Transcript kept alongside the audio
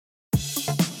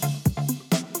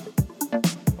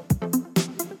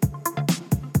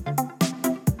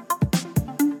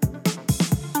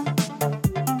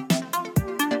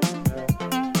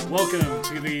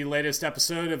latest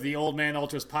episode of the Old Man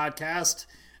Ultras podcast.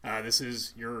 This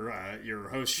is your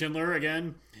host Schindler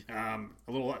again. A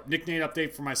little nickname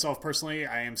update for myself personally.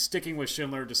 I am sticking with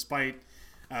Schindler despite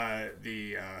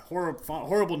the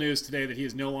horrible news today that he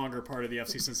is no longer part of the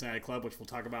FC Cincinnati club, which we'll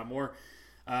talk about more.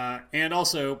 And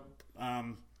also,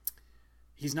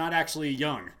 he's not actually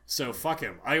young, so fuck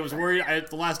him. I was worried at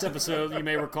the last episode. You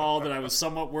may recall that I was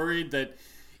somewhat worried that,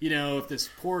 if this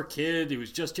poor kid who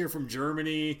was just here from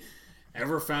Germany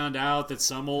ever found out that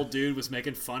some old dude was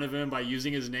making fun of him by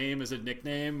using his name as a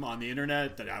nickname on the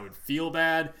internet, that I would feel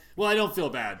bad. Well, I don't feel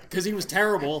bad because he was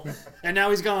terrible and now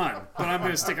he's gone, but I'm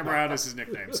going to stick him around as his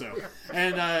nickname. So,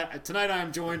 and tonight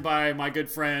I'm joined by my good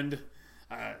friend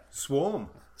Swarm.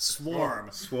 Swarm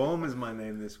is my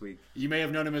name this week. You may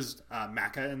have known him as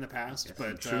Macca in the past,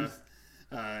 but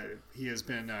he has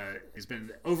been he's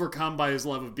been overcome by his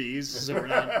love of bees, so we're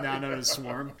now known as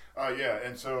Swarm.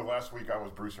 And so last week I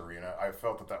was Bruce Arena. I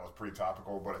felt that was pretty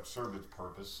topical, but it served its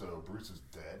purpose, so Bruce is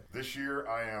dead. This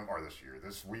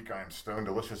week I am Stone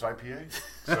Delicious IPA.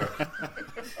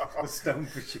 So Stone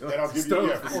for sure. And I'll give Stone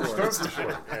for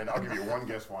sure. And I'll give you one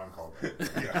guess why I'm called that.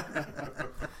 Yeah.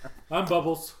 I'm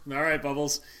Bubbles. All right,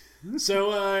 Bubbles.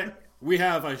 So we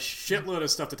have a shitload of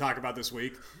stuff to talk about this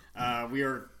week. We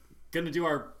are going to do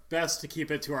our best to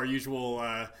keep it to our usual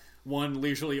one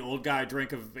leisurely old guy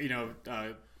drink of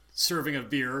serving of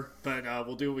beer, but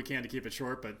we'll do what we can to keep it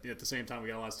short. But at the same time, we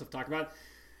got a lot of stuff to talk about,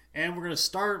 and we're going to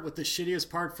start with the shittiest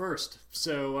part first.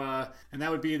 So and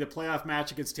that would be the playoff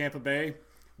match against Tampa Bay,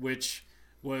 which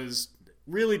was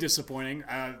really disappointing.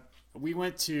 We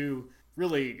went to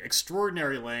really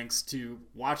extraordinary lengths to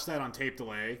watch that on tape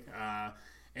delay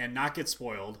and not get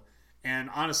spoiled. And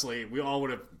honestly, we all would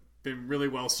have been really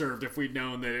well served if we'd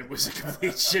known that it was a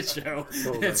complete shit show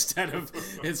instead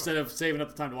of saving up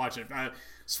the time to watch it.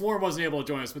 Swarm wasn't able to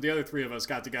join us, but the other three of us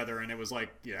got together, and it was like,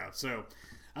 So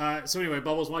anyway,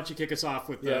 Bubbles, why don't you kick us off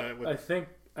with? I think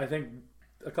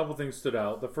a couple things stood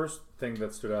out. The first thing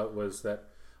that stood out was that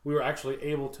we were actually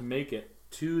able to make it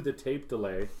to the tape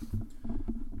delay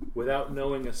without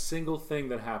knowing a single thing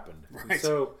that happened. Right. And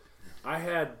so I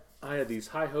had these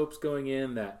high hopes going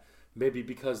in that maybe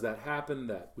because that happened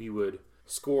that we would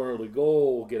score an early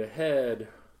goal, get ahead,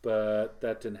 but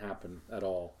that didn't happen at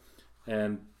all.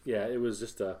 And yeah, it was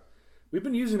just we've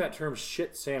been using that term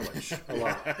shit sandwich a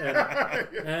lot.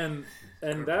 And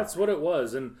that's what it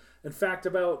was. And in fact,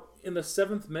 about in the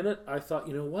 7th minute, I thought,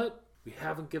 you know what? We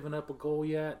haven't given up a goal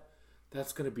yet.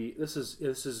 That's going to be, this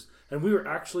is, and we were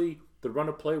actually, the run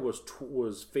of play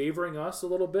was favoring us a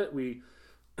little bit. We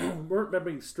weren't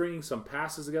maybe stringing some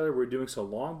passes together. We were doing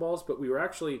some long balls, but we were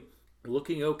actually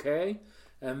looking okay.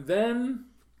 And then,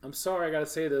 I'm sorry I got to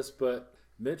say this, but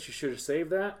Mitch, you should have saved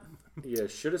that. You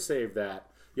should have saved that.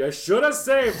 You should have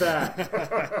saved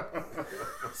that.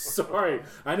 Sorry.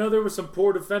 I know there was some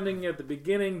poor defending at the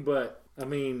beginning, but, I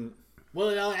mean... Well,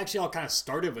 it actually all kind of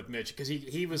started with Mitch because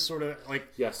he was sort of like...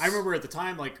 Yes. I remember at the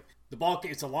time, like, the ball,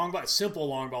 it's a long ball, a simple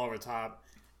long ball over the top,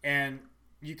 and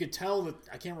you could tell that,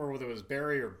 I can't remember whether it was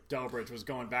Barry or Delbridge was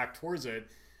going back towards it,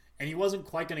 and he wasn't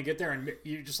quite going to get there, and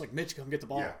you're just like, Mitch, come get the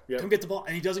ball. Yeah. Come get the ball.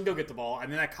 And he doesn't go get the ball,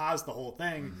 and then that caused the whole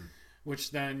thing,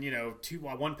 which then,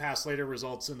 one pass later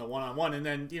results in the one-on-one, and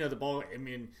then, the ball, I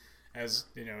mean, as,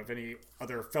 if any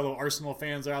other fellow Arsenal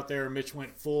fans out there, Mitch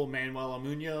went full Manuel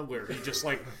Almunia, where he just,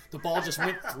 like, the ball just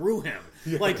went through him.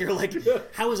 Yeah. Like, you're like,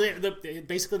 how is it?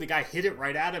 Basically, the guy hit it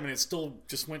right at him, and it still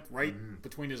just went right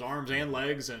between his arms and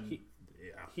legs, and...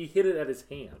 He hit it at his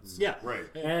hands. Yeah, right.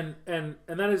 And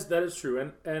that is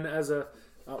true. And as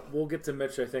we'll get to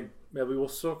Mitch. I think maybe we'll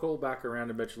circle back around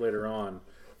to Mitch later on.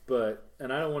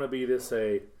 And I don't want to be this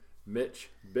a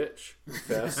Mitch bitch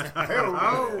fest.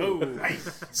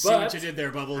 Nice. See what you did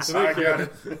there, Bubbles. I got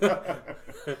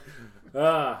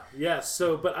it. Yes.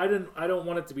 So, but I don't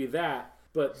want it to be that.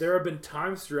 But there have been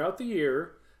times throughout the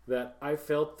year that I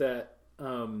felt that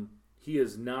he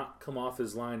has not come off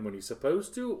his line when he's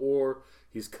supposed to, or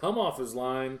he's come off his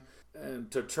line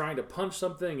and to trying to punch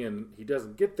something and he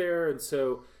doesn't get there, and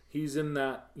so he's in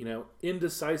that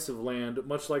indecisive land,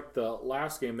 much like the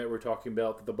last game that we're talking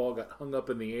about, that the ball got hung up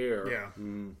in the air,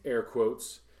 air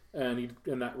quotes, and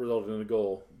that resulted in a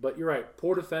goal. But you're right,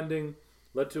 poor defending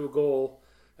led to a goal,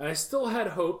 and I still had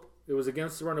hope. It was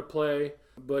against the run of play,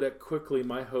 but quickly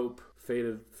my hope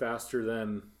faded faster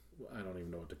than. I don't even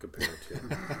know what to compare it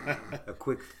to. A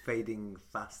quick fading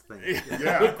fast thing.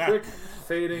 Yeah. A quick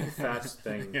fading fast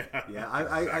thing. Yeah.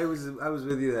 I was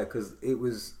with you there because it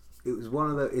was one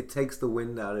of the. It takes the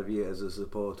wind out of you as a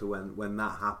supporter when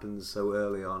that happens so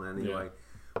early on. Anyway,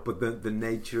 but the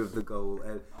nature of the goal.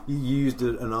 You used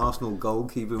an Arsenal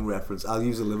goalkeeping reference. I'll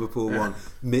use a Liverpool one.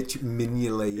 Mitch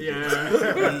Mignolet.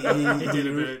 Yeah, he did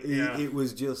a bit. Yeah. It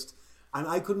was just, and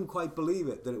I couldn't quite believe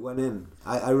it that it went in.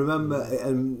 I remember,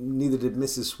 and neither did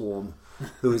Mrs. Swarm,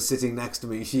 who was sitting next to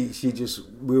me. She just,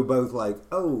 we were both like,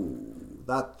 oh,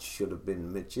 that should have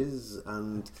been Mitch's,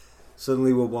 and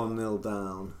suddenly we're 1-0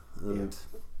 down, and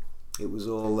it was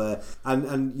all there.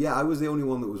 And yeah, I was the only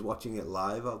one that was watching it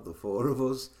live out of the four of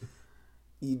us.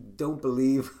 You don't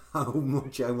believe how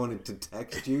much I wanted to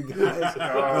text you guys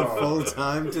the full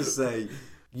time to say,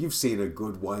 you've seen a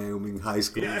good Wyoming high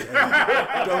school game.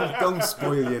 Don't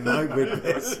spoil your night with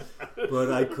this.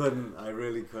 But I couldn't. I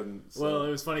really couldn't. So. Well,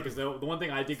 it was funny because the one thing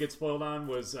I did get spoiled on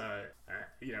was,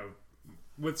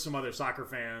 with some other soccer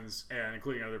fans and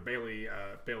including another Bailey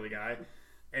guy,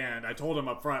 and I told him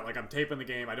up front, like, I'm taping the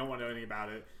game. I don't want to know anything about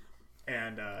it.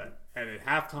 And at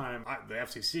halftime, the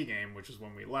FCC game, which is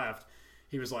when we left,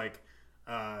 he was like,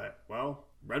 well,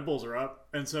 Red Bulls are up.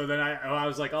 And so then I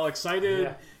was like all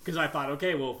excited because I thought,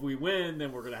 okay, well, if we win,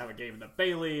 then we're going to have a game in the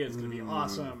Bailey. It's going to be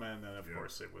awesome. And then, of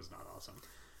course, it was not awesome.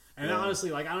 And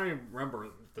honestly, like, I don't even remember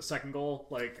the second goal.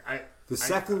 Like, the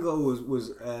second goal was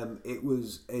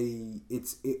as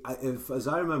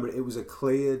I remember it was a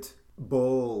cleared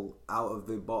ball out of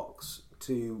the box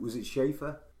to, was it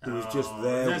Schaefer? Who was just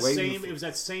there waiting. It was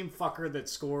that same fucker that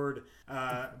scored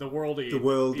the Worldie. The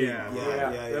Worldie. Yeah.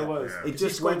 It was. It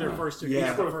just scored went their first two.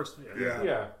 Yeah.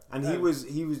 Yeah. And he was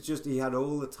just, he had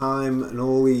all the time and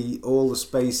all the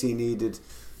space he needed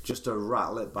just to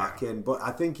rattle it back in. But I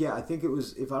think it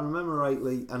was, if I remember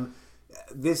rightly, and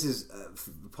this is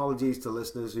apologies to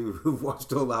listeners who've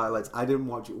watched all the highlights. I didn't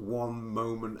watch one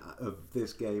moment of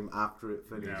this game after it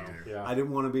finished. No. Yeah. I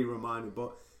didn't want to be reminded,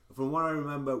 but from what I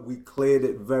remember, we cleared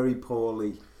it very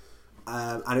poorly,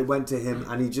 and it went to him,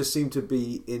 and he just seemed to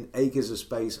be in acres of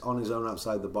space on his own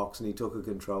outside the box, and he took a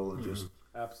control and just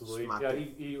absolutely. smacked Yeah,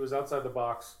 it. he was outside the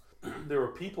box. There were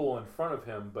people in front of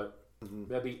him, but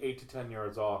maybe 8 to 10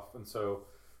 yards off, and so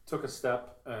took a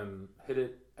step and hit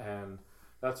it, and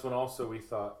that's when also we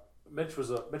thought Mitch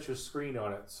was screened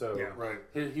on it, so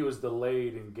he was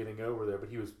delayed in getting over there, but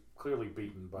he was clearly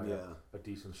beaten by a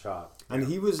decent shot. And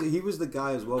he was the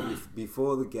guy as well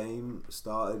before the game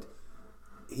started.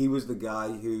 He was the guy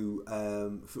who,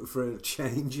 for a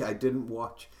change, I didn't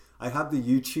watch. I had the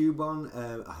YouTube on.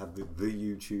 I had the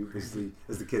YouTube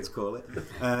as the kids call it.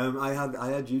 I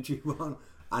had YouTube on,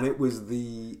 and it was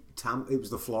the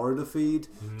Florida feed.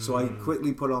 So I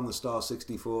quickly put on the Star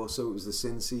 64. So it was the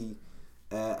Cincy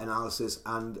analysis,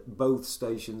 and both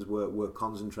stations were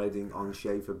concentrating on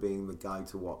Schaefer being the guy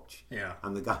to watch,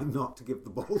 and the guy not to give the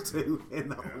ball to in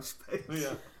that much space.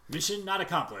 Yeah. Mission not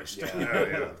accomplished.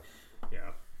 Yeah.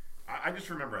 I just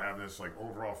remember having this like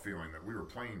overall feeling that we were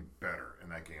playing better in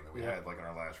that game than we had like in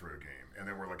our last road game, and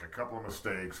there were like a couple of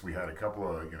mistakes. We had a couple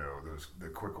of the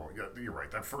quick goal. Yeah, you're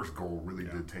right. That first goal really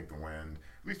did take the wind,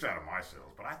 at least out of my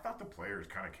sails. But I thought the players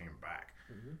kind of came back.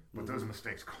 But those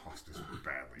mistakes cost us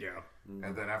badly. Yeah.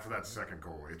 And then after that second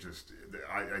goal, it just,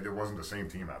 there wasn't the same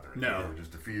team out there. No. They were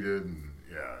just defeated, and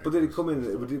But did it come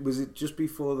in? Was it just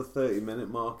before the 30-minute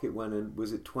mark? It went in.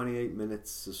 Was it 28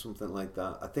 minutes or something like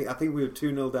that? I think we were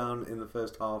 2-0 down in the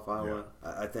first half hour.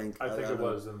 Yeah. I think it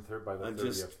was in by the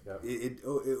 30th. It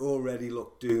already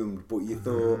looked doomed. But you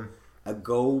thought a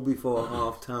goal before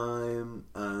half time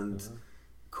and.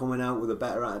 Coming out with a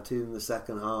better attitude in the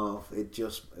second half,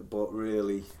 but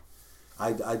really,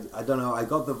 I don't know. I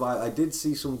got the vibe. I did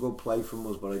see some good play from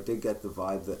us, but I did get the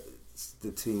vibe that the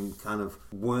team kind of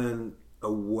weren't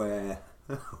aware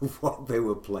of what they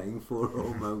were playing for.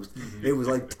 Almost, it was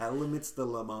like, tell them it's the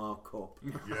Lamar Cup.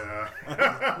 Yeah,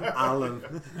 Alan,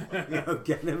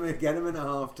 get him in a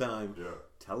half time. Yeah.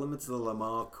 Tell them it's the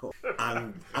Lamar Cup,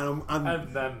 and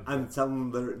tell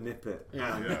them they're at Nip It,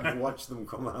 and watch them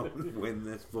come out and win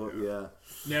this. But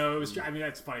no, it was. I mean,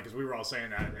 that's funny because we were all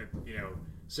saying that,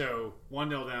 So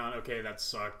 1-0 down. Okay, that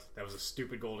sucked. That was a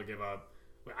stupid goal to give up.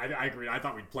 I agreed. I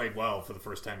thought we played well for the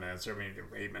first 10 minutes, or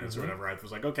 8 minutes, or whatever. I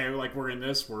was like, okay, we're in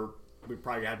this. We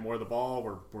probably had more of the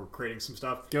ball. We're creating some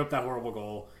stuff. Give up that horrible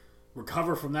goal,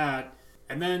 recover from that,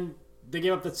 and then. They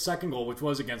gave up that second goal, which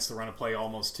was against the run of play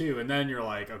almost too. And then you're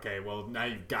like, okay, well, now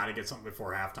you've got to get something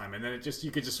before halftime. And then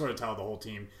you could just sort of tell the whole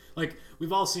team. Like,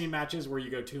 we've all seen matches where you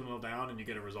go 2-0 down and you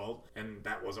get a result. And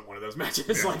that wasn't one of those matches.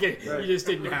 You just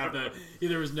didn't have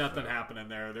there was nothing happening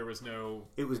there. There was no...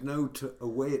 It was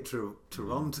away at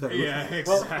Toronto. Yeah,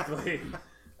 exactly.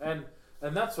 And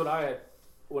that's what I had...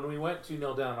 When we went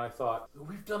 2-0 down, I thought,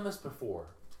 we've done this before.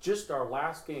 just our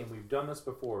last game. We've done this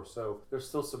before, so there's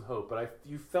still some hope. But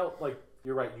you felt like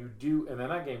you're right. You do, and in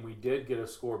that game we did get a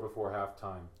score before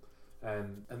halftime,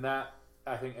 and that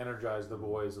I think energized the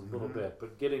boys a little bit.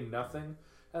 But getting nothing,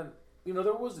 and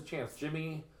there was a chance.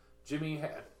 Jimmy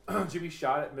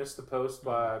shot it, missed the post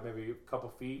by maybe a couple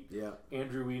feet. Yeah.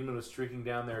 Andrew Weedman was streaking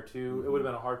down there too. It would have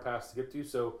been a hard pass to get to.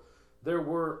 So there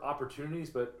were opportunities,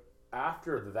 but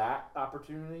after that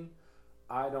opportunity,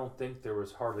 I don't think there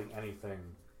was hardly anything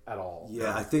at all.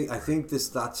 Yeah, I think the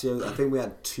stats show. I think we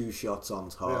had 2 shots on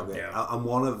target, and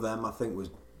one of them I think was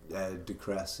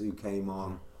Decress, who came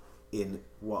on in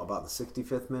about the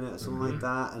 65th minute or something like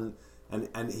that, and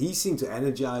he seemed to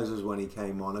energize us when he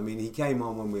came on. I mean, he came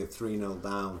on when we were 3-0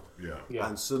 down,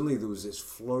 and suddenly there was this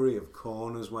flurry of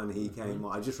corners when he came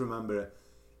on. I just remember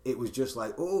it was just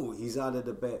like, oh, he's added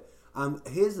a bit. And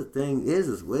here's the thing,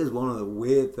 here's one of the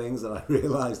weird things that I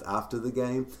realised after the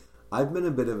game. I've been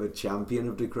a bit of a champion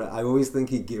of Decrett. I always think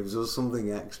he gives us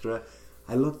something extra.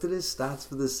 I looked at his stats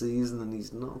for the season and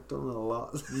he's not done a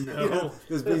lot. No.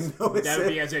 There's been no assists. That would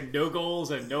be as in no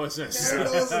goals and no assists. No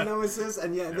goals and no assists,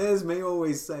 and yet there's me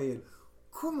always saying,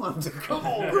 come on.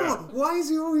 Why is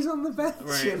he always on the bench?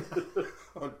 Right.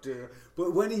 Oh dear.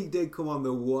 But when he did come on,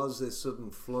 there was this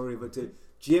sudden flurry of it.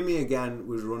 Jimmy again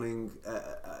was running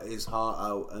his heart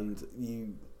out, and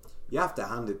you have to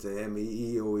hand it to him.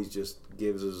 He always just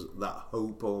gives us that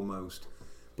hope almost.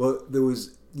 But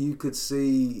you could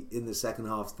see in the second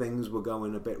half things were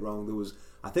going a bit wrong.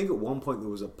 I think at one point there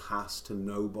was a pass to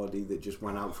nobody that just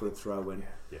went out for a throw in,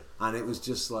 and it was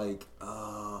just like,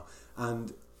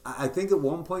 and I think at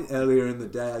one point earlier in the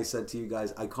day I said to you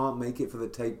guys, I can't make it for the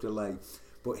tape delay,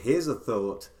 but here's a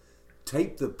thought.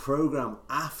 Tape the program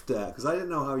after, because I didn't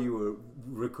know how you were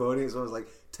recording it, so I was like,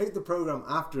 take the program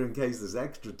after in case there's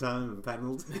extra time and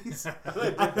penalties.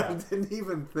 I didn't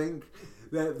even think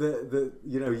that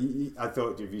I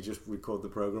thought if you just record the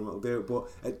program it'll do it, but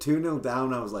at 2-0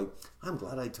 down I was like, I'm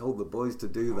glad I told the boys to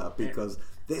do that, because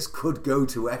this could go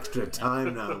to extra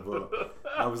time now. But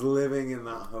I was living in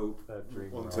that hope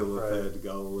until the third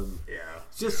goal, and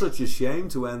it's just such a shame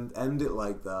to end it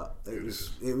like that. It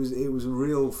was a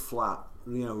real flat,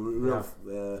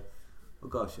 oh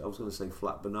gosh, I was going to say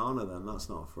flat banana. Then that's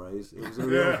not a phrase. It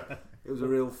was a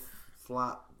real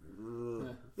flat.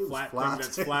 Flat thing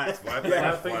that's flat.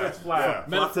 Flat thing that's flat.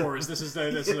 Metaphors. This is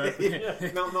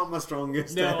not my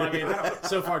strongest. No, I mean,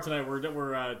 so far tonight we're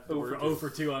 0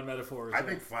 for 2 on metaphors. I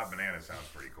think flat banana sounds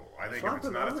pretty cool. I think if it's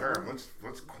not a term,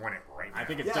 let's coin it right now. I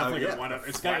think it's definitely one of.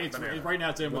 It's right now.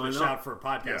 It's in with a shout for a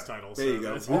podcast title. There you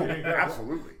go.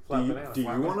 Absolutely. Do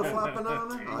you want a flat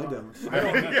banana? I don't.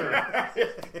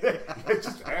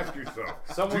 Just ask yourself.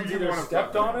 Someone's either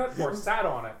stepped on it or sat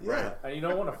on it. Yeah. And you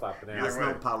don't want a flat banana. That's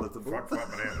not palatable. Fuck flat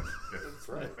bananas. That's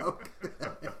right. Okay.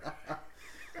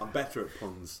 I'm better at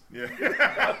puns. Yeah.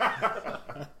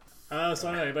 So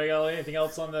anybody got anything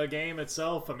else on the game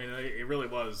itself? I mean, it really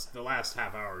was, the last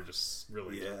half hour just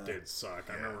really did suck.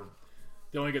 I remember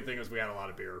the only good thing was we had a lot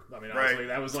of beer. I mean, honestly,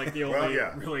 that was like the only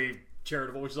really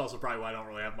charitable, which is also probably why I don't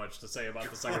really have much to say about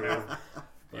the second half.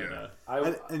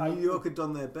 But, and New York had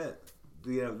done their bit.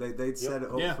 They'd set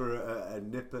it up for a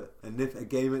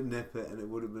game at Nippert, and it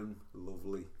would have been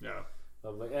lovely. Yeah,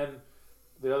 lovely. And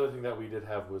the other thing that we did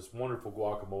have was wonderful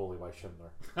guacamole by Schindler.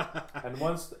 And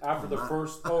once after the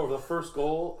first goal,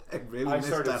 I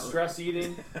started stress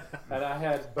eating, and I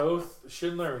had both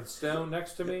Schindler and Stone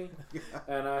next to me,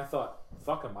 and I thought,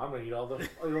 fuck them, I'm going to eat all the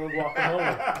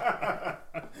guacamole.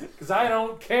 Because I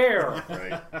don't care.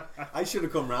 Right. I should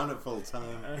have come round at full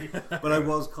time. But I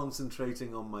was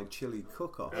concentrating on my chili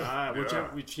cook-off.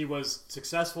 Which he was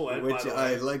successful at, which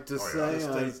I'd like to say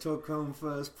I took home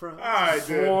first prize.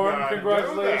 Sworn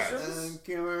congratulations. Thank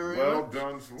you very Well much.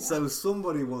 done, Sworn. So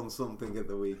somebody won something at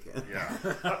the weekend.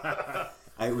 Yeah.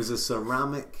 It was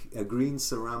a green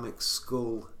ceramic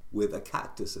skull with a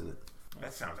cactus in it.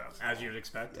 That sounds awesome. as you'd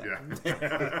expect. Yeah.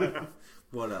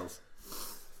 What else?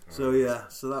 So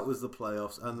that was the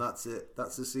playoffs, and that's it.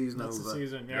 That's the season That's over. the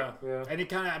season, yeah. And it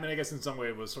kind of, I mean, I guess in some way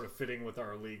it was sort of fitting with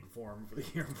our league form for the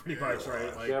year, pretty much,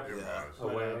 right? Like, Yep. It was.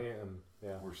 Away and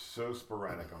We're so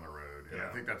sporadic on the road, and I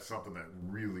think that's something that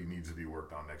really needs to be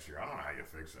worked on next year. I don't know how you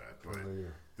fix that, but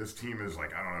this team is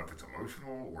like, I don't know if it's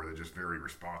emotional or they're just very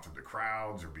responsive to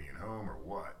crowds or being home or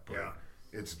what, but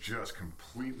it's just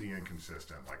completely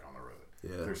inconsistent, like on the road.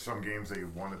 Yeah. There's some games they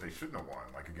won that they shouldn't have won,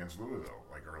 like against Louisville,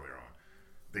 like earlier on.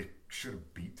 They should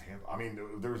have beat Tampa. I mean,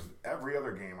 there's every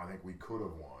other game I think we could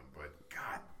have won, but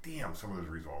god damn, some of those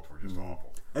results were just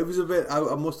awful. It was a bit.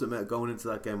 I must admit, going into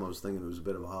that game, I was thinking it was a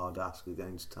bit of a hard ask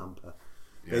against Tampa,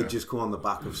 They'd just come on the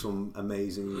back of some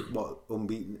amazing,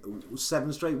 unbeaten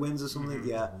 7 straight wins or something.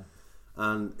 Yeah.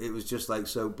 And it was just like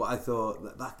so. But I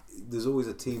thought that there's always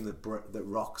a team that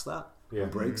rocks that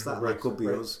and breaks that. That could be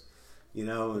us, you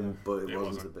know. But it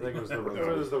wasn't. I think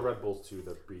it was the Red Bulls too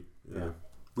that beat. Yeah.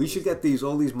 We should get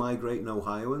all these migrating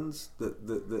Ohioans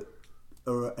that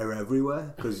are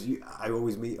everywhere, because I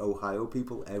always meet Ohio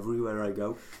people everywhere I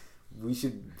go. We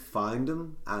should find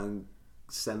them and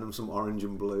send them some orange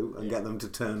and blue and get them to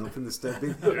turn up in the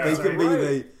stepping.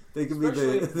 They can be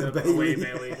the Bailey.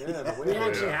 We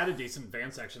actually had a decent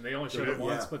van section. They only showed it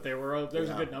once, but there's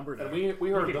a good number. And we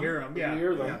heard them. Hear them. We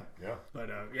hear them. Yeah. But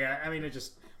I mean, it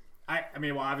just. I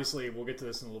mean, well, obviously, we'll get to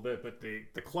this in a little bit, but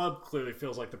the club clearly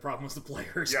feels like the problem was the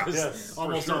players, because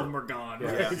almost all of them are gone,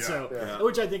 right?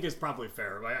 Which I think is probably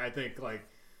fair. I think, like,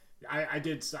 I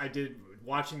did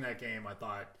watching that game, I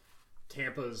thought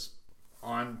Tampa's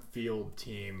on-field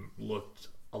team looked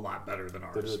a lot better than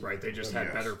ours, right? They just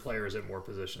had better players at more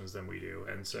positions than we do,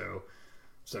 and so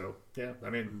yeah. I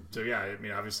mean,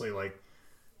 obviously, like,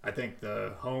 I think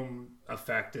the home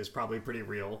effect is probably pretty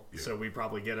real. Yeah. So we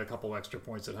probably get a couple extra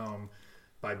points at home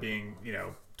by being,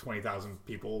 20,000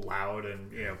 people loud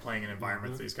and, playing in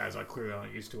environments these guys are clearly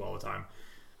not used to all the time.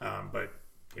 But,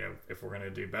 if we're going to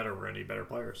do better, we're going to need better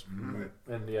players. Mm-hmm. Right?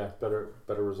 And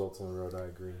better results on the road. I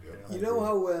agree. Yeah. You know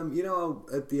how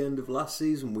at the end of last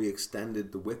season we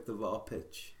extended the width of our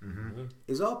pitch? Mm-hmm.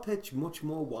 Is our pitch much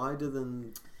more wider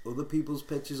than other people's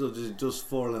pitches, or does it just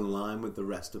fall in line with the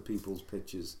rest of people's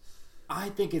pitches? I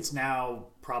think it's now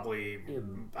probably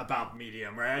about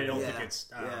medium, right? I don't think it's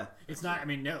it's not. I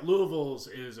mean, Louisville's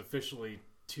is officially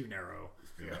too narrow.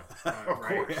 Yeah,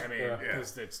 right. I mean,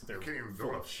 because they're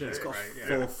full of shit. It's got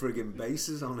right? 4 friggin'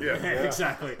 bases on it. Yeah,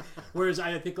 exactly. Whereas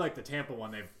I think like the Tampa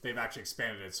one, they've actually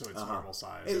expanded it so it's normal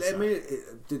size.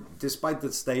 Despite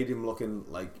the stadium looking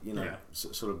like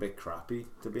sort of a bit crappy,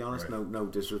 to be honest, no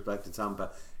disrespect to Tampa,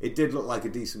 it did look like a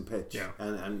decent pitch. Yeah,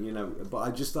 and but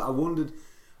I just wondered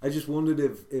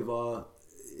if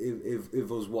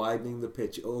us widening the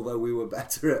pitch, although we were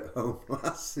better at home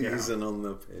last season on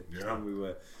the pitch than we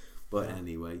were. But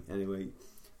anyway,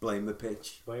 blame the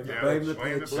pitch. Blame the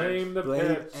pitch. Blame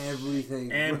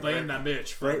everything. And blame that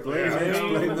bitch. Blame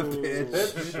the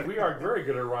pitch. We are very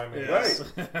good at rhyming. Yes.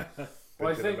 Right.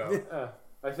 Well,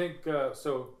 I think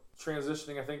so.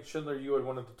 Transitioning, I think Schindler, you had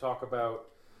wanted to talk about.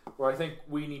 Well, I think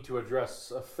we need to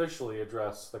officially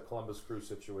address the Columbus Crew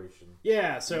situation.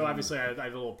 Yeah. So obviously, I had a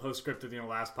little postscript of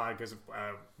last pod because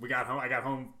we got home. I got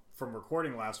home from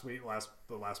recording last week,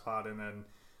 the last pod, and then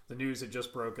the news had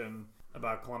just broken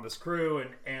about Columbus Crew,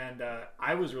 and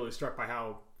I was really struck by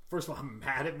how, first of all, how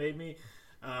mad it made me.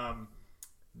 And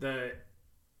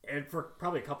for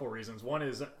probably a couple of reasons. One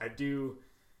is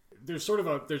there's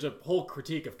a whole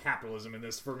critique of capitalism in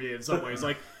this for me in some ways.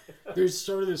 Like, there's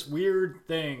sort of this weird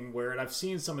thing where, and I've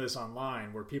seen some of this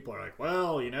online, where people are like,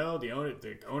 well, the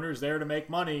owner's there to make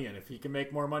money, and if he can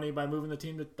make more money by moving the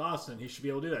team to Boston, he should be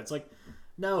able to do that. It's like,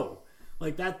 no,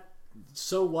 like that.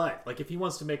 So what? Like, if he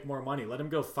wants to make more money, let him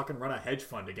go fucking run a hedge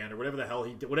fund again, or whatever the hell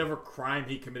he did, whatever crime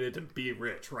he committed to be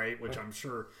rich, right? Which I'm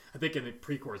sure, I think in the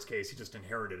Precourt's case, he just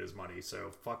inherited his money, so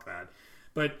fuck that.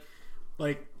 But,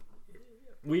 like,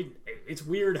 it's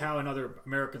weird how in other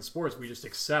American sports we just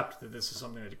accept that this is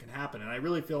something that can happen. And I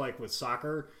really feel like with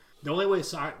soccer, the only way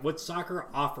what soccer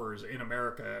offers in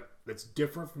America that's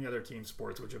different from the other team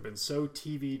sports, which have been so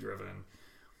TV driven,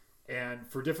 and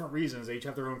for different reasons, they each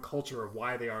have their own culture of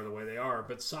why they are the way they are.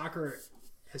 But soccer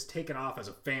has taken off as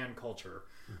a fan culture.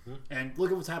 Mm-hmm. And look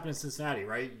at what's happening in Cincinnati,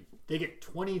 right? They get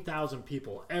 20,000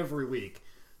 people every week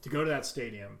to go to that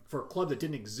stadium for a club that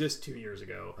didn't exist 2 years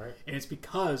ago. Right. And it's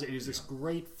because it is this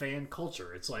great fan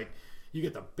culture. It's like you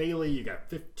get the Bailey, you got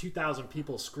 2,000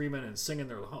 people screaming and singing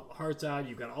their hearts out.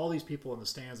 You've got all these people in the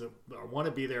stands that want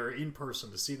to be there in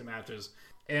person to see the matches.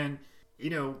 And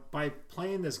by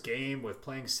playing this game with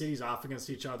playing cities off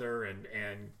against each other and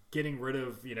getting rid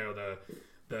of,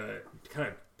 the kind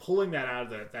of pulling that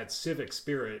out of that civic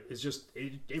spirit is just,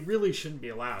 it really shouldn't be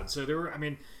allowed. So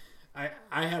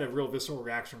I had a real visceral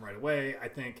reaction right away. I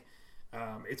think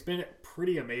it's been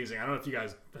pretty amazing. I don't know if you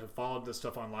guys have followed this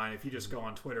stuff online. If you just go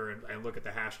on Twitter and look at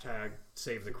the hashtag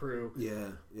Save the Crew,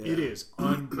 it is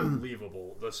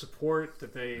unbelievable. The support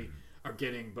that they are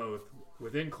getting both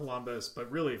within Columbus,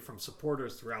 but really from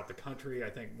supporters throughout the country.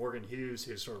 I think Morgan Hughes,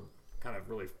 who's sort of kind of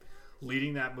really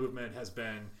leading that movement, has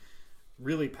been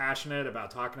really passionate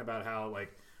about talking about how,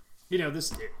 like,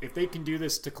 this, if they can do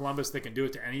this to Columbus, they can do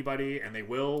it to anybody, and they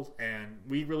will, and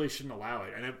we really shouldn't allow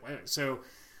it. And so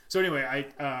anyway,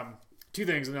 I 2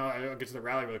 things, and I'll get to the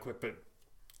rally really quick,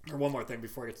 or one more thing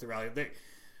before I get to the rally.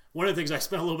 one of the things I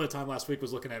spent a little bit of time last week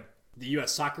was looking at the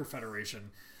U.S. Soccer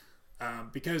Federation,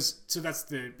 because that's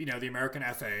the the American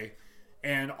FA,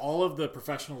 and all of the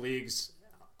professional leagues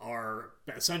are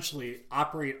essentially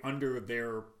operate under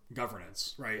their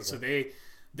governance, right? Okay. So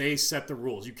they set the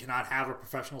rules. You cannot have a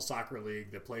professional soccer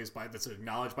league that's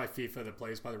acknowledged by FIFA, that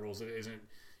plays by the rules, that isn't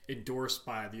endorsed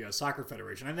by the U.S. Soccer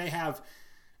Federation. And they have,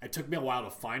 it took me a while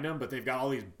to find them, but they've got all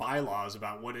these bylaws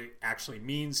about what it actually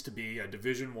means to be a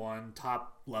Division I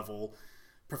top level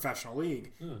professional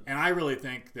league. And I really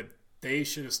think that they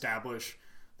should establish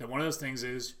that one of those things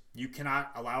is you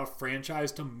cannot allow a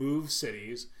franchise to move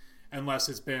cities unless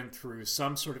it's been through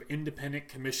some sort of independent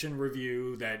commission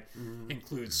review that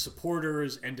includes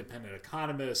supporters, independent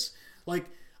economists. Like,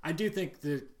 I do think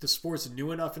that the sport's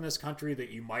new enough in this country that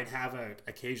you might have an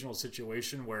occasional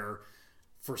situation where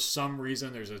for some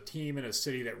reason there's a team in a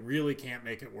city that really can't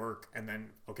make it work, and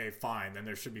then, okay, fine, then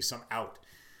there should be some out.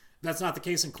 That's not the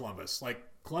case in Columbus. Like,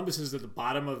 Columbus is at the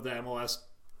bottom of the MLS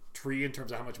tree in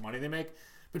terms of how much money they make,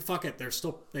 but fuck it, they're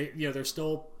still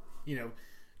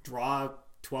draw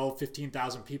 12,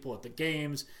 15,000 people at the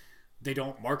games. They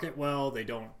don't market well.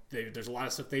 There's a lot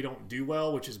of stuff they don't do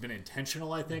well, which has been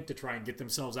intentional, I think, to try and get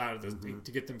themselves out of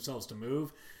to get themselves to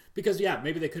move. Because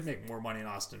maybe they could make more money in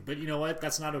Austin, but you know what?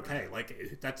 That's not okay.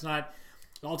 Like, that's not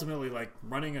ultimately, like,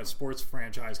 running a sports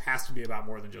franchise has to be about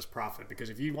more than just profit. Because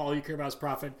if all you care about is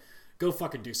profit, go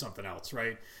fucking do something else,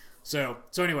 right? So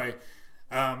anyway.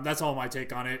 That's all my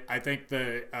take on it. I think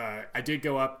I did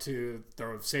go up to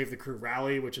the Save the Crew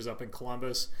rally, which is up in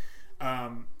Columbus,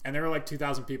 and there were like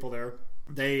 2,000 people there.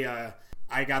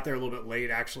 I got there a little bit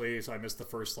late, actually, so I missed the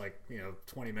first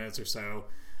 20 minutes or so.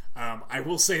 I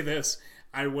will say this.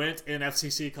 I went in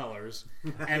FCC colors,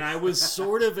 and I was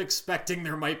sort of expecting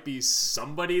there might be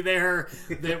somebody there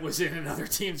that was in another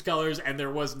team's colors, and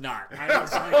there was not. I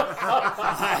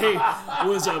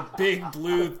was a big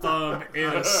blue thumb in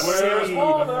a sea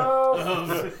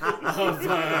of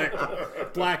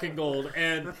black and gold,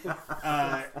 and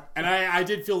I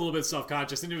did feel a little bit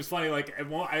self-conscious, and it was funny. Like,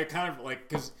 I kind of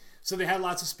because. So they had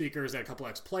lots of speakers. They had a couple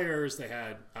ex-players. They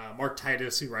had Mark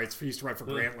Titus, who used to write for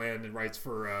Grantland and writes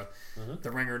for The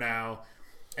Ringer now,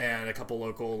 and a couple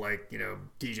local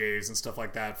DJs and stuff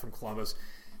like that from Columbus.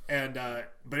 And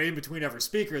but in between every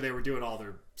speaker, they were doing all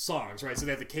their songs, right? So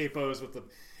they had the capos with them,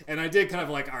 and I did kind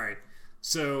of all right.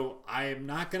 So I am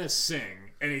not going to sing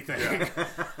anything,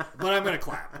 but I'm going to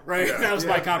clap, right? Yeah. That was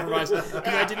my compromise, because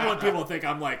I didn't want people to think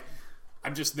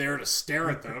I'm just there to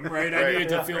stare at them, right? I needed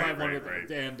to feel like one of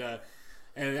them,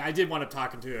 and I did want to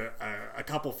talk to a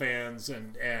couple fans,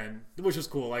 and which was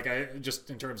cool. Like, I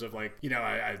just in terms of I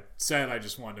said I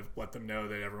just wanted to let them know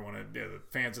that everyone, the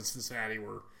fans in Cincinnati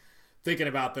were thinking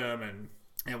about them,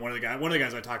 and one of the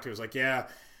guys I talked to was like, yeah,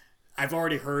 I've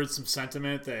already heard some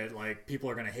sentiment that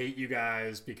people are going to hate you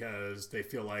guys because they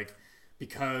feel like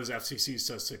because FCC is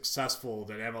so successful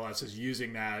that MLS is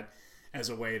using that as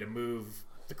a way to move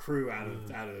the Crew out of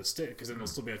the state, because then there'll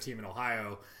still be a team in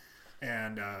Ohio,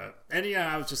 and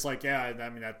I was just like, yeah, I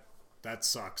mean that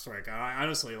sucks, right? I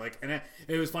honestly and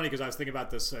it was funny because I was thinking about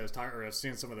this I was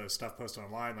seeing some of the stuff posted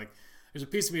online. Like, there's a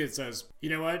piece of me that says, you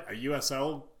know what, a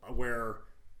USL where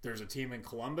there's a team in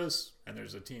Columbus and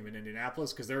there's a team in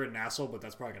Indianapolis, because they're in Nassau, but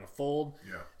that's probably going to fold.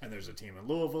 Yeah. And there's a team in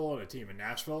Louisville and a team in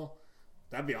Nashville.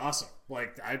 That'd be awesome.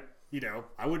 I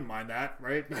wouldn't mind that,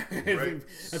 right? Right.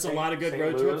 That's a lot of good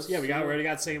road trips. Yeah, we already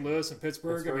got St. Louis and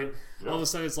Pittsburgh. I mean, all of a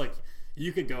sudden it's like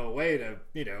you could go away to,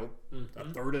 a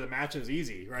third of the matches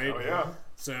easy, right? Oh, yeah.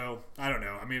 So, I don't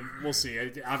know. I mean, we'll see.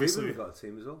 Obviously, we've got a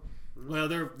team as well. Well,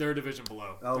 they're a division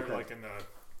below. Oh, okay. They're in the...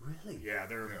 Really? Yeah,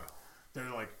 they're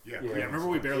remember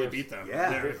we barely beat them.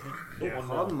 Yeah.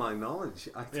 Pardon my knowledge.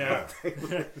 They have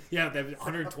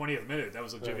 120th minute. That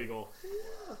was a Jimmy goal.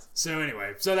 So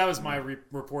anyway, that was my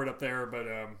report up there. But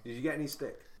did you get any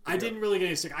stick? I didn't really get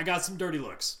any stick. I got some dirty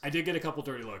looks. I did get a couple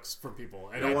dirty looks from people,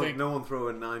 and no one threw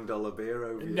a $9 beer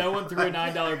over you. No one threw a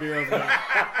 $9 beer over me.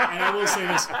 And I will say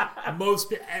this: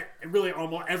 almost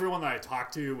everyone that I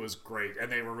talked to was great,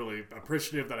 and they were really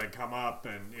appreciative that I'd come up.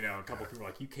 And a couple people were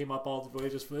like, "You came up all the way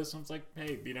just for this?" And I was like,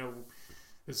 "Hey,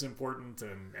 this is important."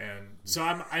 And so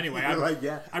I'm really had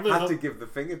to give the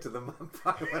finger to the man.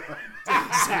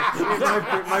 Exactly.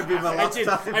 It might be my last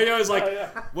time. I know. I was like,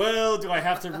 well, do I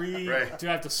have to read? Right. Do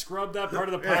I have to scrub that part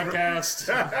of the podcast?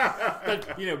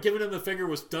 But giving him the finger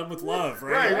was done with love,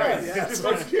 right? Right. Yeah.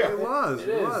 It was.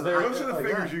 Those are the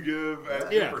fingers you give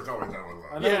at paper. It's always done with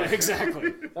love. Yeah,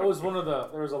 exactly. That was one of the.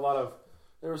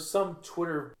 There was some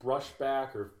Twitter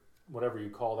brushback or whatever you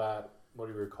call that. What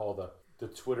do you call the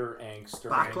Twitter angst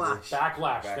or backlash.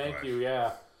 Backlash. Thank you.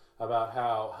 Yeah, about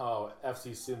how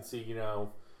FC Cincy,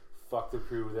 fuck the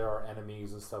crew, they're our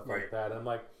enemies and stuff Right. like that. I'm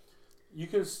like, you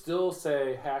can still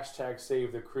say hashtag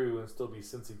save the crew and still be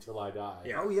Cincy till I die.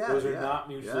 Yeah. Oh yeah, Those are yeah, not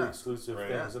mutually yeah. exclusive Right.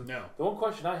 things. And No. the one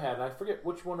question I had, and I forget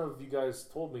which one of you guys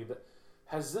told me that,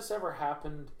 has this ever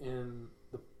happened in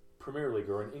the Premier League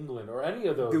or in England or any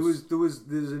of those?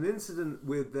 There's an incident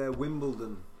with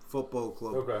Wimbledon Football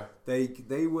Club. Okay.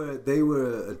 They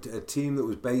were a team that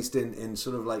was based in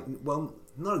sort of like, well,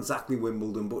 not exactly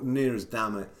Wimbledon, but near as,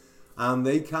 damn it. And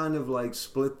they kind of like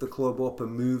split the club up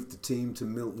and moved the team to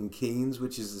Milton Keynes,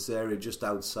 which is this area just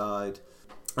outside.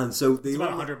 And so they It's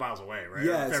about 100 miles away, right?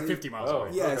 Yeah, Or it's- 50 miles oh,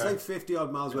 away. Yeah, it's Okay. like 50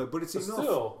 odd miles away, but it's But enough.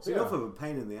 still, It's enough yeah. of a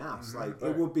pain in the ass. Like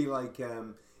Right. it would be like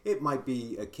it might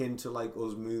be akin to like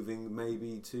us moving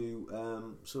maybe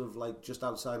to sort of like just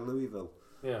outside Louisville.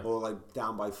 Yeah. Or like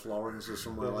down by Florence or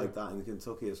somewhere Yeah. like that in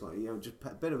Kentucky or something. You know, just a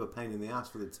bit of a pain in the ass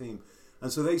for the team.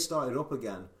 And so they started up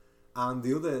again, and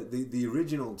the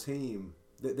original team,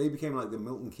 they became like the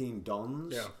Milton Keynes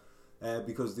Dons. Yeah.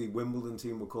 Because the Wimbledon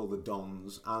team were called the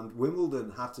Dons, and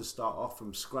Wimbledon had to start off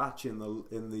from scratch in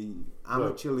the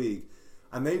amateur league,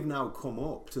 and they've now come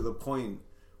up to the point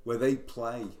where they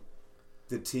play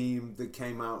the team that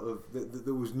came out of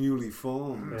that was newly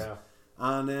formed. Yeah.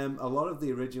 And a lot of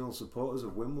the original supporters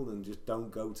of Wimbledon just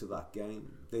don't go to that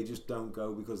game. They just don't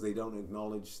go because they don't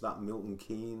acknowledge that Milton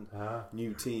Keynes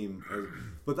new team.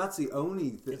 But that's the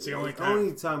only It's the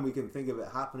only time we can think of it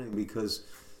happening, because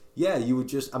yeah, you would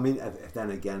just, I mean,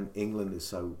 then again, England is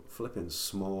so flipping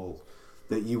small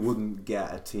that you wouldn't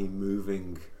get a team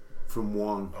moving from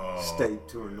one state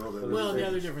to another. Well, the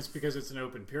other difference, because it's an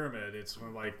open pyramid, it's sort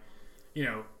of like, you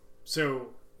know, so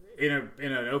in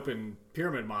an open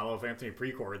pyramid model, if Anthony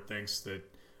Precourt thinks that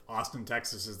Austin,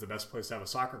 Texas is the best place to have a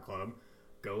soccer club,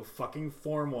 go fucking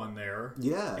form one there.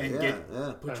 Yeah,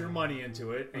 and put your money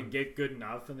into it and get good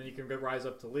enough, and then you can go rise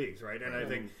up to leagues, right? And I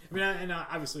think, and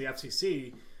obviously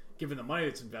FCC, given the money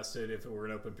that's invested, if it were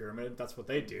an open pyramid, that's what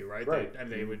they'd do, right? Right.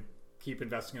 They would keep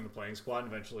investing in the playing squad, and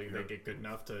eventually they get good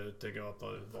enough to go up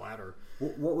the ladder.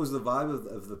 What was the vibe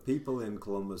of the people in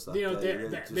Columbus that You know,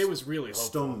 day? they was really hopeful.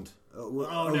 stunned.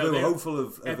 Oh, they no, were hopeful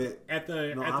of at it at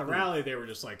the happening. rally. They were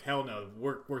just like, hell no,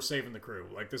 we're saving the crew.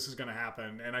 Like, this is going to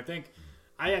happen. And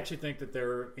I actually think that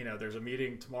there's a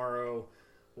meeting tomorrow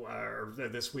or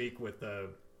this week with the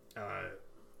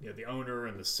owner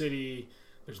and the city.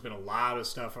 There's been a lot of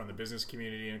stuff on the business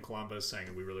community in Columbus saying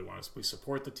we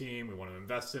support the team, we want to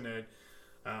invest in it.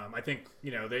 I think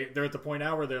they're at the point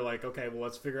now where they're like, okay, well,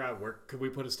 let's figure out where could we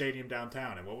put a stadium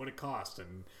downtown, and what would it cost,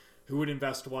 and who would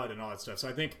invest what, and all that stuff. So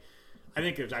I think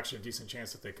there's actually a decent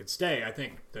chance that they could stay. I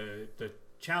think the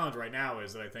challenge right now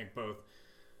is that I think both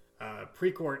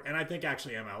Precourt and I think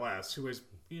actually MLS, who is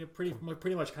pretty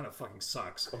much kind of fucking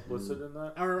sucks, Complicit in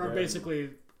that? are basically,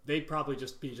 they'd probably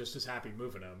just be just as happy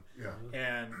moving them.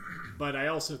 Yeah. But I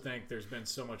also think there's been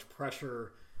so much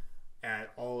pressure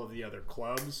at all of the other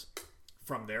clubs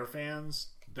from their fans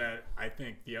that I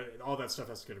think all that stuff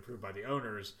has to get approved by the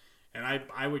owners. And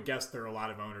I would guess there are a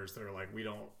lot of owners that are like, we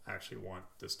don't actually want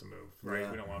this to move, right?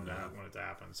 Yeah. We don't want it to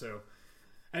happen. So,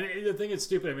 and the thing is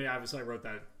stupid. I mean, obviously I wrote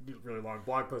that really long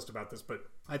blog post about this, but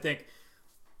I think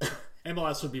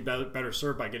MLS would be better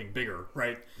served by getting bigger,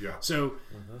 right? Yeah. So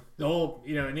the whole,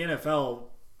 in the NFL,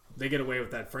 they get away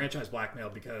with that franchise blackmail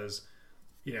because,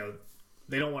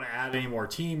 they don't want to add any more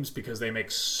teams because they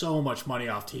make so much money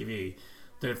off TV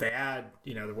that if they add,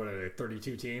 what are they,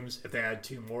 32 teams? If they add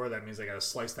 2 more, that means they got to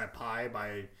slice that pie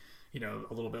by,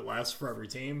 a little bit less for every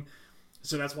team.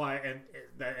 So that's why, and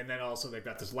then also they've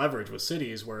got this leverage with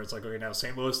cities where it's like, okay, now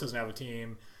St. Louis doesn't have a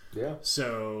team. Yeah.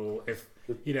 So if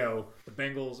the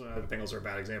Bengals, the Bengals are a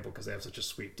bad example because they have such a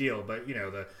sweet deal, but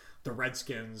the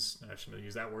Redskins, I shouldn't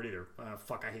use that word either.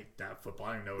 Fuck, I hate that football.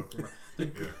 I don't know.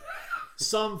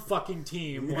 Some fucking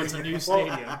team wants a new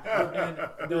stadium, and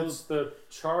It's the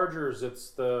Chargers.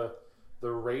 It's the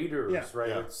Raiders, Yeah. right?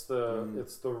 Yeah. It's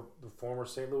the former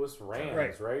St. Louis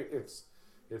Rams, right?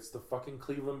 It's the fucking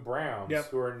Cleveland Browns, Yep.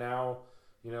 who are now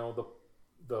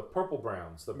the Purple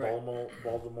Browns, the Right.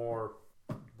 Baltimore,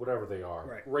 whatever they are,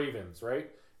 Right. Ravens, right?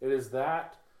 It is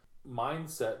that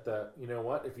mindset that,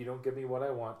 if you don't give me what I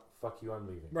want, fuck you, I'm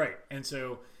leaving. right, and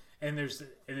so.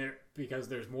 Because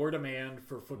there's more demand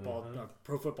for football,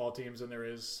 pro football teams than there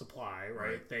is supply,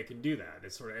 right? They can do that.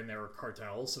 It's sort of, and they're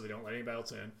cartels, so they don't let anybody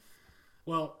else in.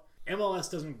 Well, MLS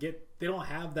they don't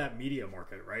have that media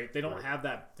market, right? They don't have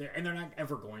that, and they're not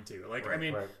ever going to. Like, I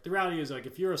mean, the reality is, like,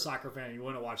 if you're a soccer fan and you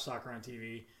want to watch soccer on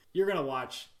TV, you're going to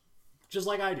watch, just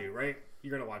like I do, right?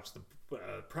 You're going to watch the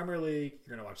Premier League,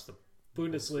 you're going to watch the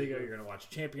Bundesliga, you're going to watch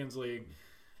Champions League,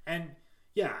 and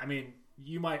yeah, I mean,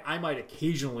 I might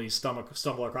occasionally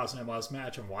stumble across an MLS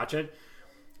match and watch it,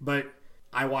 But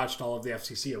I watched all of the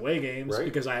FCC away games Right.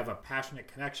 because I have a passionate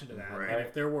connection to that. Right. And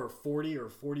if there were 40 or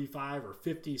 45 or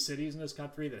 50 cities in this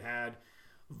country that had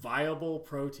viable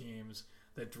pro teams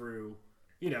that drew,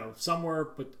 somewhere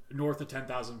but north of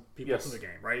 10,000 people Yes. to the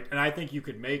game, right? And I think you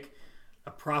could make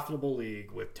a profitable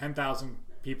league with 10,000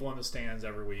 people in the stands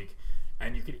every week,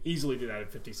 and you could easily do that in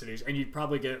 50 cities, and you'd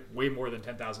probably get way more than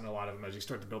 10,000 in a lot of them as you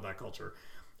start to build that culture.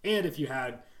 And if you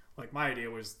had, like my idea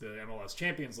was the MLS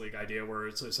Champions League idea, where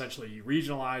it's essentially you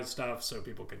regionalize stuff so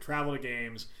people can travel to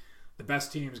games, the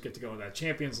best teams get to go in that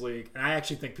Champions League, and I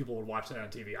actually think people would watch that on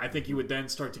TV. I think you would then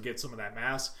start to get some of that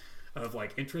mass of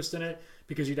like interest in it,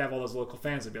 because you'd have all those local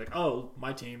fans that'd be like, oh,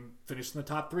 my team finished in the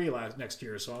top 3 next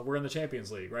year, so we're in the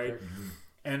Champions League, right? Mm-hmm.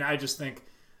 And I just think,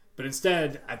 but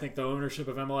instead, I think the ownership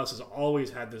of MLS has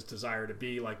always had this desire to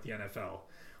be like the NFL.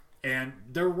 And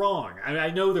they're wrong.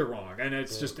 I know they're wrong, and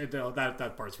it's just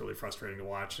that part's really frustrating to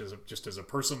watch as a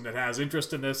person that has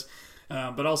interest in this,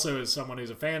 but also as someone who's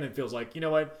a fan and feels like, you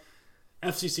know what,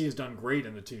 FCC has done great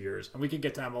in the 2 years, and we could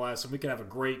get to MLS and we could have a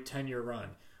great 10-year run,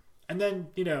 and then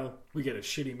we get a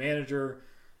shitty manager,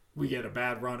 we get a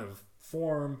bad run of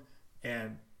form,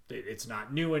 and it's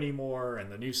not new anymore,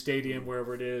 and the new stadium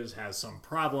wherever it is has some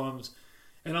problems.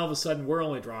 And all of a sudden, we're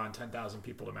only drawing 10,000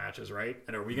 people to matches, right?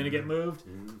 And are we going to get moved?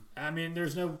 I mean,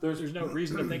 there's no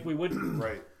reason to think we wouldn't.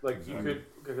 Right. Like you could,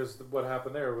 because what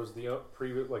happened there was the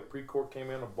Precourt came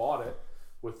in and bought it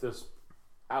with this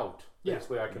out. Yeah.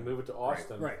 Basically, I can move it to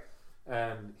Austin, Right.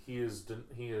 And he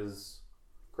is.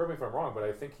 Correct me if I'm wrong, but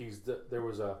I think there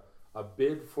was a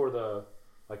bid for the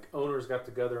owners got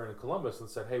together in Columbus and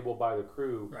said, hey, we'll buy the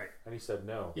Crew, Right. And he said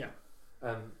no. Yeah.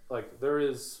 And there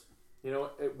is.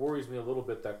 It worries me a little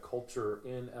bit, that culture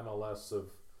in MLS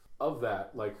of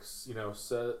that.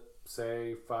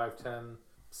 Say 5, 10,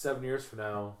 7 years from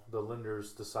now, the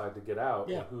Linders decide to get out.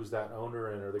 Yeah. Well, who's that owner,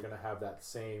 and are they going to have that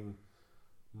same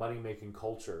money-making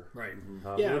culture? Right.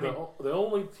 Yeah, the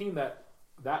only team that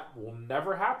will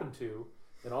never happen to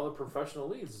in all the professional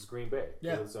leagues is Green Bay.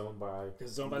 Yeah. It's owned by the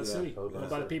city, owned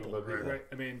by the people. Right.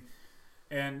 I mean,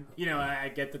 and I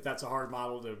get that that's a hard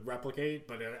model to replicate,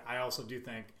 but I also do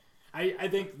think. I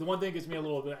think the one thing gets me a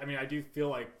little bit. I mean, I do feel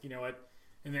like what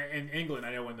in England.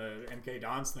 I know when the MK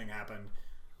Dons thing happened,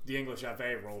 the English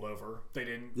FA rolled over. They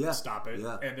didn't stop it.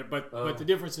 Yeah. But the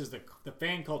difference is the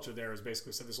fan culture there has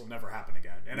basically said this will never happen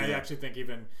again. And I actually think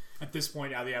even at this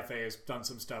point now the FA has done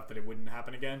some stuff that it wouldn't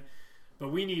happen again.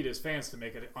 But we need as fans to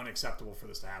make it unacceptable for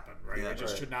this to happen. Right? It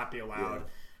just should not be allowed.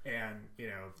 Yeah. And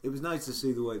it was nice to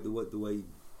see the way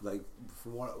like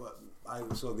from what I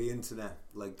saw, the internet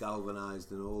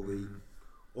galvanized, and all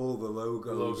the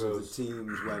logos of the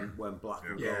teams went black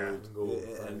and gold.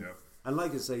 And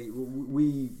like I say,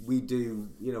 we do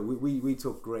we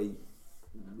took great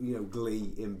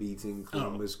glee in beating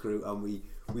Columbus Crew, and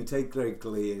we take great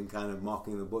glee in kind of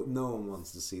mocking them, but no one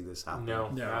wants to see this happen.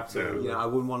 No, absolutely. I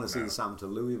wouldn't want to see this happen to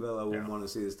Louisville. I wouldn't want to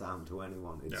see this happen to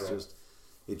anyone.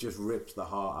 It just rips the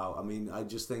heart out. I mean, I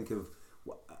think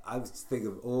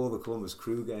of all the Columbus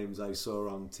Crew games I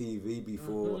saw on TV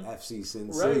before FC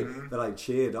Sin City that I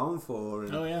cheered on for.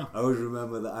 And I always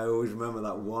remember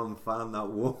that one fan, that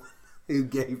woman who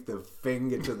gave the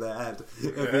finger to the head of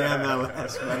the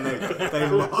MLS when they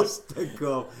lost the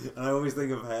cup. And I always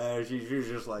think of her. She was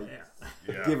just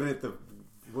giving it the,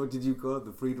 what did you call it?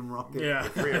 The Freedom Rocket? Yeah.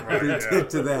 Freedom Rocket,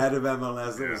 to the head of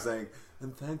MLS that was saying,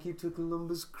 and thank you to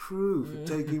Columbus Crew for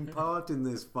taking part in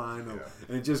this final.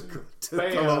 And it just got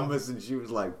to Columbus, and she was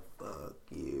like, fuck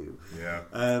you. Yeah.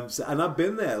 And I've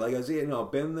been there. Like I see,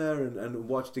 I've been there and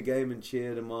watched the game and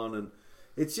cheered him on, and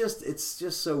it's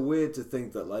just so weird to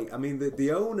think that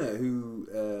the owner who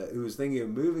was thinking of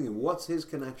moving him, what's his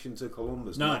connection to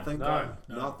Columbus?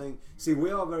 Nothing. See, we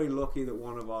are very lucky that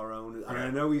one of our owners, and I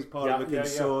know he's part of a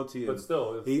consortium, but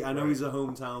still, I know he's a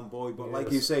hometown boy, but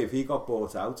like you say, if he got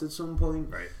bought out at some point,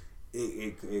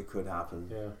 it could happen.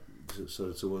 Yeah. So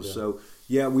us. So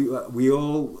we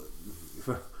all.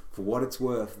 For what it's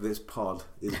worth, this pod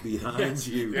is behind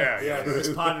you.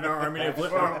 This pod and our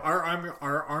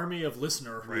army of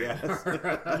listeners. Right? Yes.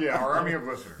 Our army of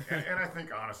listeners. And I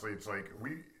think honestly, it's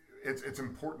it's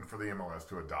important for the MLS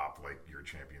to adopt your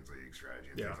Champions League strategy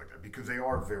and things like that, because they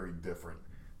are very different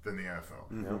than the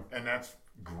NFL, and that's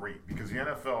great because the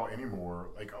NFL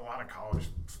anymore, a lot of college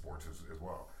sports as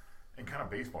well. And kind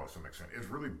of baseball to some extent is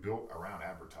really built around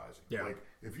advertising. Yeah.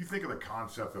 If you think of the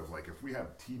concept of if we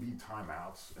have TV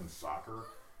timeouts in soccer,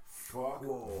 fuck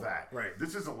that. Right.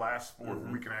 This is the last sport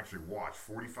where we can actually watch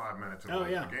 45 minutes of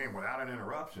the game without an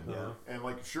interruption. Yeah. And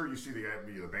sure, you see the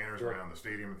banners around the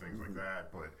stadium and things like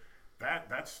that, but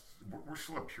we're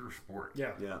still a pure sport.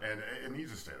 Yeah. And it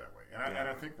needs to stay that way. And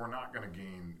I think we're not going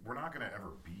to ever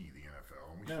be the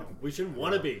NFL. And No, we shouldn't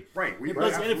want to be. Right.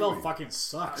 Because the NFL absolutely. fucking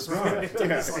sucks. Right. It's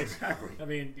Yeah, like- exactly. I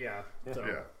mean, yeah. So.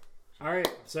 Yeah. All right.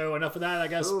 So enough of that, I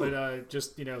guess. Ooh. But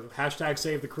just hashtag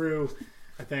save the crew.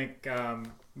 I think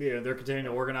they're continuing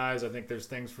to organize. I think there's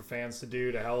things for fans to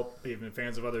do to help, even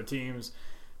fans of other teams,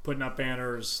 putting up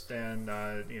banners and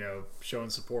showing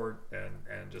support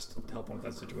and just helping with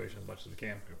that situation as much as we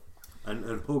can. And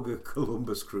hug a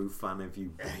Columbus Crew fan if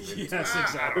you. Yes, I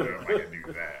exactly. don't know if I can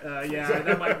do that.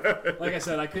 That might, like I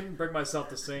said, I couldn't bring myself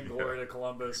to sing "Glory to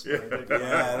Columbus." But I think,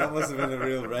 Yeah, that must have been a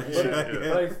real wrench.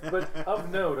 But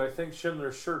of note, I think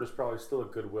Schindler's shirt is probably still a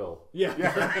Goodwill. Yeah,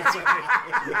 that's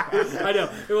right. I know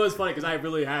it was funny because I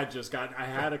really had I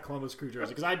had a Columbus Crew jersey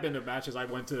because I'd been to matches. I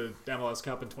went to the MLS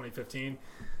Cup in 2015,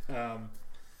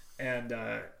 and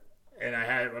I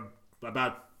had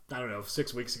about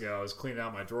 6 weeks ago. I was cleaning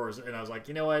out my drawers and I was like,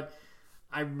 you know what?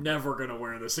 I'm never gonna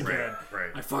wear this again. Right.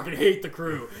 I fucking hate the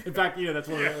Crew. In fact, that's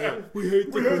one of we hate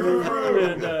the Crew.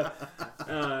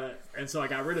 And so I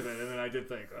got rid of it. And then I did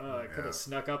think, I could have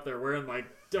snuck up there wearing my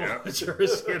Dylan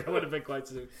jersey. It would have been quite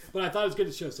soon. But I thought it was good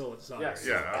to show solid signs. Yes.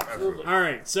 Yeah, absolutely. All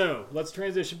right, so let's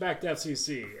transition back to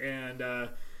FCC. And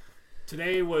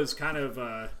today was kind of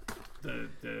the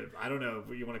I don't know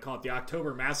what you want to call it, the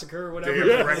October Massacre or whatever.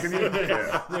 Day of reckoning.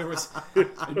 Yeah. There was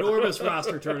enormous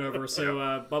roster turnover.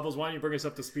 So, Bubbles, why don't you bring us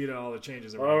up to speed on all the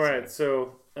changes? All right,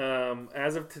 so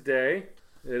as of today,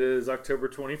 it is October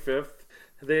 25th.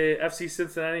 The FC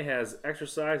Cincinnati has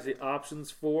exercised the options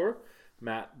for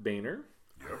Matt Boehner,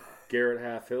 Garrett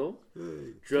Halfhill,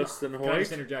 Justin Can I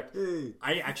just Hoyt. interject? Hey.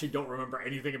 I actually don't remember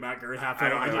anything about Garrett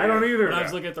Halfhill. I don't either. When I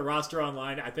was looking at the roster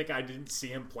online, I think I didn't see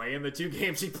him play in the 2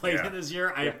 games he played in this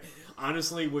year. I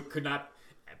honestly could not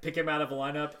pick him out of a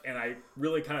lineup, and I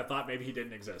really kind of thought maybe he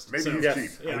didn't exist. Maybe he's Yes,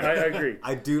 cheap. Yeah. I agree.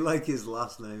 I do like his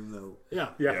last name though. Yeah.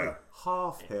 Yeah,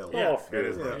 Half Hill. Yeah. It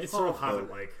is Yeah. nice. It's sort of Half-Hill.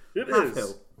 Hobbit-like. it Half is.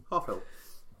 Hill. Half Hill.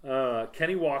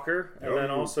 Kenny Walker, and then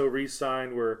also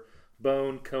re-signed were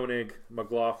Bone, Koenig,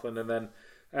 McLaughlin, and then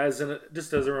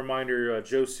just as a reminder,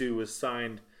 Josu was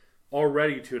signed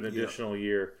already to an additional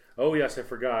year. Oh yes, I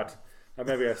forgot.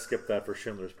 Maybe I skipped that for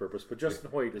Schindler's purpose, but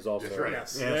Justin Hoyt is also. That's right.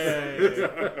 Yes.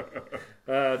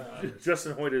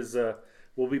 Justin Hoyt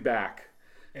will be back.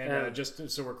 And just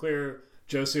so we're clear,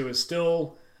 Josu is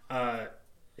still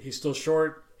he's still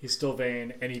short, he's still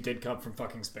vain, and he did come from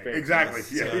fucking Spain. Exactly.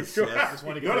 Yeah. Yes, Sure. yes. Just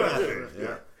want to get None of that that out. changed.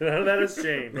 Yeah. None of that has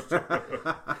changed.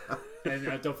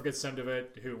 And don't forget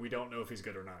Semdovic, who we don't know if he's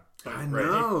good or not. But, I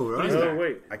know, right? He's Oh back.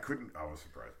 wait, I was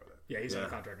surprised by that. Yeah, he's on a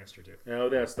contract next year too. no,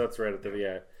 that's right at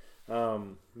the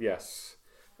yes,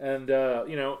 and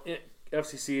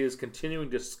FCC is continuing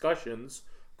discussions,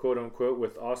 quote unquote,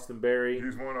 with Austin Berry,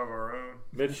 He's one of our own.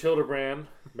 Mitch Hildebrand.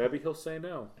 Maybe he'll say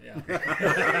no. Yeah.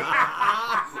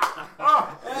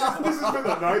 This has been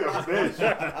the night of Mitch.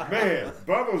 Man,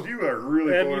 Bubbles, you are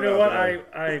really And pulling you know it what? out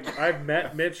there. I've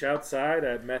met Mitch outside.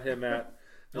 I've met him at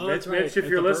Oh, Mitch. that's right, Mitch, if at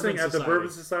you're the listening, Bourbon at the Society. Bourbon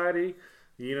Society,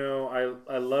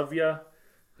 I love you.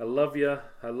 I love you.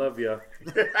 I love you.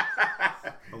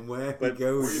 And where he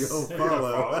goes, you'll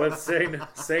follow. But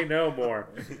say no more.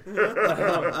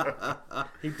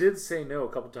 He did say no a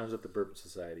couple times at the Bourbon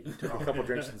Society. He took a couple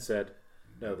drinks and said,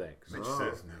 "No thanks," Mitch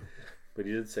says no. but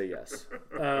he did say yes.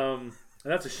 And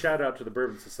that's a shout out to the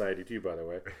Bourbon Society too, by the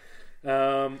way.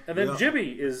 And then Yeah.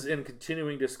 Jibby is in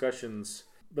continuing discussions.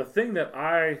 The thing that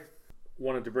I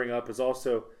wanted to bring up is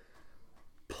also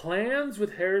plans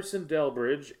with Harrison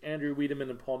Delbridge, Andrew Wiedemann,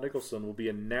 and Paul Nicholson will be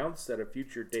announced at a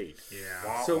future date.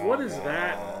 Yeah. So what is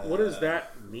that? What does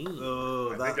that mean?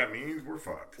 Oh, I think that means we're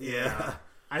fucked. yeah.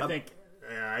 I think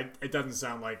it doesn't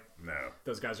sound like No.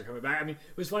 those guys are coming back. I mean,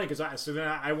 it was funny because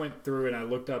I went through and I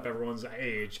looked up everyone's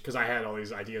age because I had all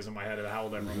these ideas in my head of how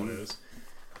old everyone is.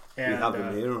 We And, have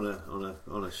him here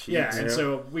on a sheet. Yeah, and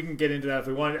so we can get into that if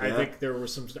we want. I Yeah. think there were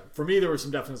for me, there were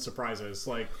some definite surprises.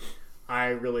 Like, I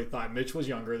really thought Mitch was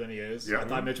younger than he is. Yeah. I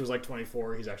thought Mitch was like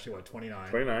 24. He's actually, 29?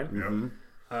 29.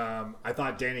 Yeah. I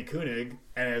thought Danny Koenig,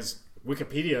 and as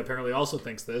Wikipedia apparently also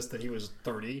thinks this, that he was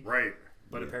 30. Right.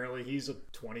 But apparently he's a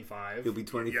 25. He'll be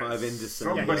 25 Yes. in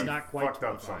December. Yeah, Somebody he's not quite fucked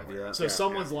up 25. somewhere. Yeah. So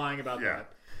someone's lying about Yeah.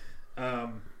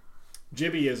 that.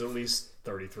 Jibby is at least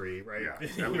 33, right? Yeah, at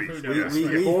Who least. knows?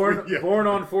 We- Born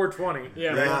on 420.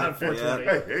 Yeah, Yeah, well, on 420.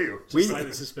 yeah. Hey, hey. We-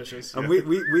 Slightly suspicious. And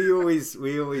we always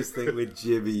think with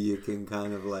Jibby you can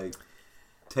kind of like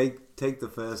take the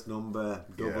first number,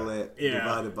 double Yeah. it, Yeah.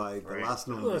 divided by the Right. last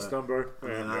number, Last number.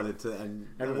 and then add it to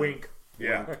and Wink.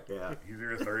 Yeah. Yeah. He's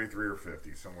either 33 or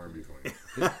 50, somewhere in between.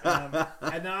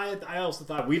 And then I also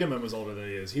thought Wiedemann was older than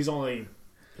he is. He's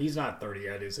He's not 30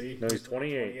 yet, is he? No, he's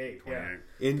 28. Yeah.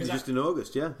 In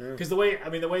August, yeah. Because the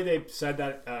way they said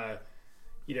that,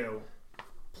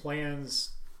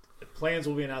 plans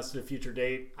will be announced at a future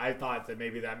date. I thought that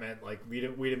maybe that meant like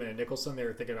Wiedemann and Nicholson. They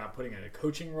were thinking about putting in a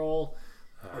coaching role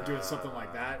or doing something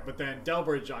like that. But then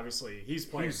Delbridge, obviously, he's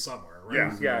playing somewhere,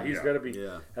 right? Yeah, he's got to be.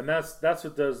 Yeah. And that's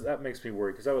what that makes me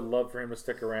worry, because I would love for him to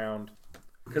stick around,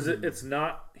 because it's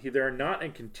not they're not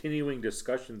in continuing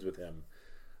discussions with him.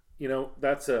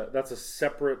 That's a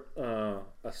separate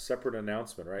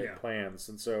announcement, right? Yeah. Plans,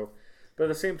 and so, but at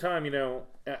the same time,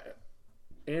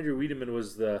 Andrew Wiedemann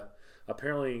was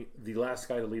apparently the last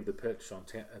guy to leave the pitch on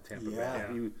Tampa Bay. Yeah.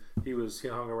 He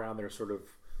hung around there, sort of,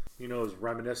 was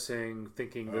reminiscing,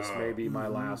 thinking this may be my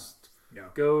last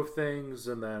go of things,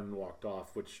 and then walked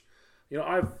off. Which,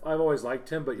 I've always liked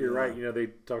him, but you're right. They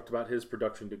talked about his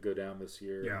production to go down this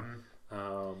year. Yeah.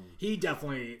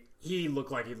 He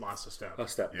looked like he'd lost a step.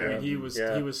 Yeah. I mean, he was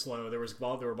slow. There were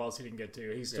balls he didn't get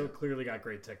to. He still clearly got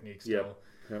great technique still.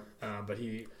 Yep. But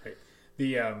it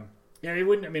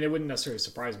wouldn't necessarily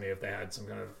surprise me if they had some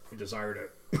kind of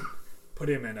desire to put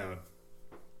him in a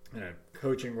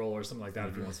coaching role or something like that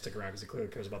if he wants to stick around, because he clearly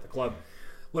cares about the club.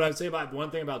 What I'd say about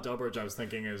one thing about Delbridge, I was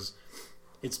thinking, is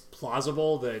it's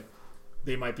plausible that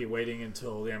they might be waiting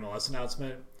until the MLS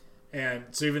announcement. And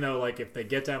so even though, like, if they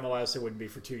get to MLS, it wouldn't be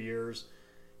for 2 years,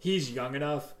 he's young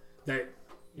enough that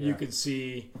you could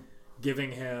see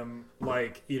giving him,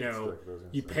 like,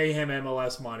 you pay him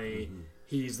MLS money.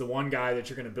 He's the one guy that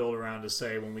you're going to build around to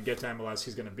say, when we get to MLS,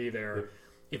 he's going to be there. Yep.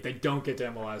 If they don't get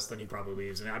to MLS, then he probably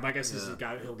leaves. And my guess is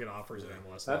he'll get offers at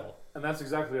MLS level. And that's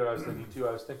exactly what I was thinking, too.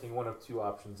 I was thinking one of two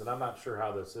options, and I'm not sure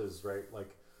how this is, right?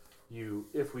 Like,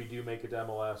 if we do make it to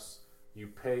MLS, you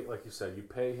pay, like you said, you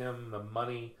pay him the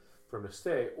money for him to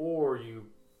stay, or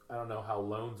I don't know how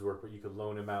loans work, but you could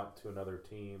loan him out to another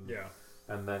team. Yeah.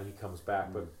 And then he comes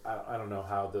back, but I don't know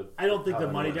how I don't think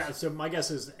the money down. So my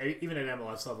guess is, even at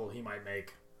MLS level, he might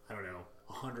make, I don't know,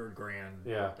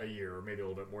 $100,000 a year, or maybe a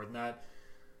little bit more than that.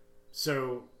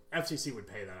 So FCC would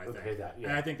pay that, I think. Pay that, yeah.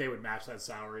 And I think they would match that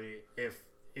salary if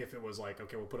it was like,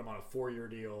 okay, we'll put him on a 4-year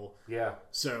deal. Yeah.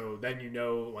 So then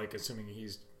like, assuming he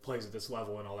plays at this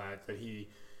level and all that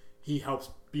he helps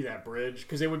be that bridge,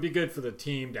 because it would be good for the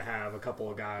team to have a couple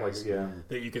of guys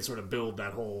that you could sort of build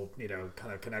that whole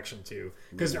kind of connection to.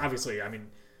 Because obviously, I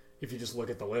mean, if you just look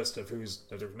at the list of there's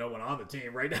no one on the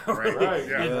team right now, right?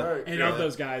 And of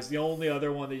those guys, the only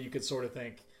other one that you could sort of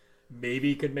think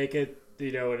maybe could make it,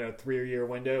 in a 3-year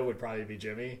window would probably be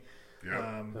Jimmy.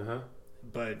 Yeah.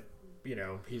 But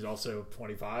he's also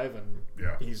 25, and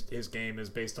his game is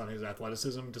based on his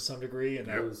athleticism to some degree, and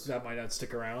that might not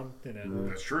stick around.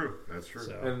 That's true.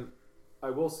 So. And I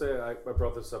will say, I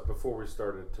brought this up before we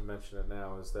started to mention it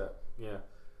now, is that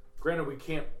granted we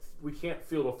can't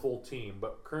field a full team,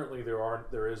 but currently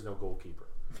there is no goalkeeper.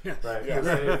 Right? Yeah.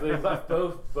 They left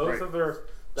both of their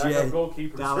backup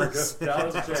goalkeepers.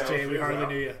 Dallas Jay, we hardly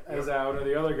knew you. Is out, and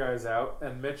the other guy's out,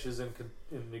 and Mitch is in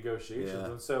negotiations,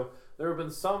 and so there have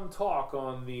been some talk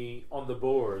on the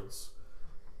boards,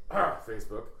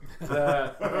 Facebook,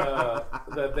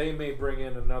 that they may bring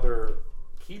in another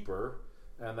keeper,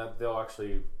 and that they'll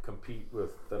actually compete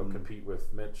with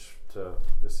Mitch to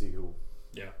see who'll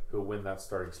win that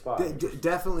starting spot.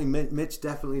 Definitely, Mitch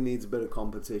definitely needs a bit of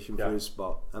competition for his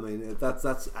spot. I mean, that's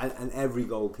and every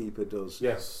goalkeeper does.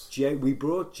 Yes. We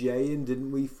brought Jay in,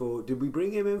 didn't we? Did we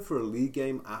bring him in for a league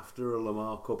game after a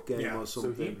Lamar Cup game or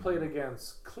something? So he played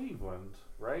against Cleveland,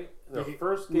 right? The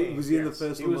first game. Was he in the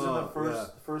first Lamar? He was in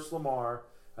the first Lamar,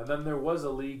 and then there was a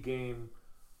league game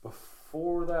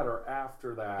before that or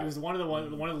after that. It was one of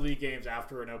the league games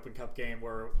after an Open Cup game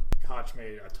where Koch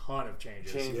made a ton of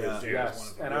changes.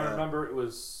 Yes. And I remember it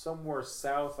was somewhere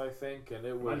south, I think, and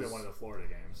it was... Might have been one of the Florida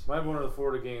games. Might have been one of the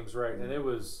Florida games, right. And it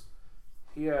was...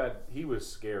 He was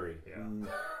scary. Yeah.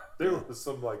 There was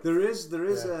some, like... There is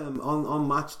on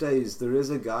match days, there is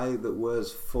a guy that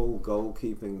wears full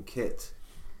goalkeeping kit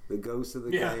that goes to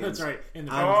the games. Yeah, that's right.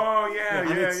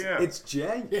 It's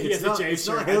Jay. It's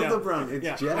not Hildebrand.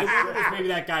 It's Jay. If maybe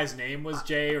that guy's name was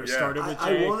Jay or started with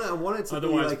Jay. I want it to be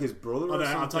like his brother or something.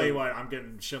 I'll tell you what, I'm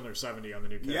getting Schindler 70 on the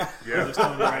new kit. Yeah. I'm just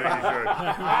telling you right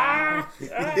now.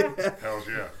 Hells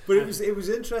yeah. But it was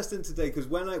interesting today, because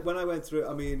when I went through,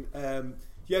 I mean,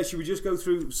 should we just go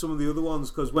through some of the other ones?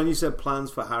 Because when you said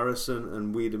plans for Harrison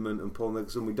and Wiedemann and Paul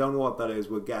Nicholson, we don't know what that is.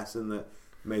 We're guessing that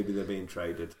maybe they're being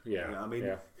traded. Yeah. I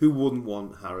mean, who wouldn't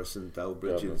want Harrison,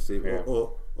 Delbridge in the team,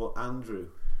 or Andrew,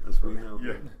 as we know?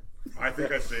 Yeah. I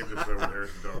think I saved this over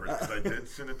Harrison Dover because I did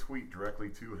send a tweet directly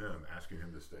to him asking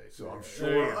him to stay. So I'm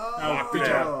sure. Good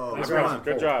job. That's good right. man.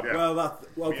 Good job. Yeah. Well,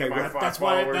 okay. Me and my Well, 5 That's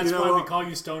why followers. we call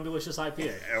you Stone Delicious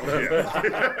IPA.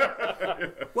 Yeah.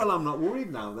 well, I'm not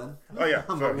worried now then. Oh yeah.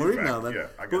 I'm so not he's worried back. now then. Yeah,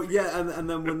 I got But you. yeah, and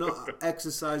then we're not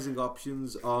exercising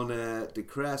options on De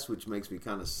Crest, which makes me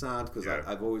kind of sad because Yeah.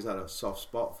 I've always had a soft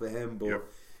spot for him. But Yep.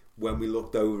 when we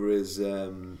looked over his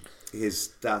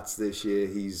stats this year,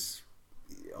 he's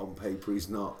on paper he's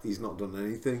not done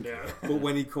anything. Yeah. But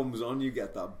when he comes on, you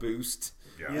get that boost.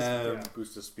 Yeah.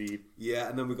 Boost of speed. Yeah,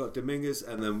 and then we got Dominguez,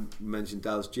 and then we mentioned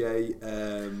Daz J,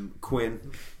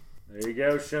 Quinn. There you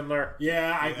go, Schindler.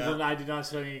 Yeah, I did not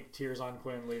shed any tears on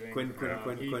Quinn leaving. Quinn, He Quinn,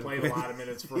 played Quinn. a lot of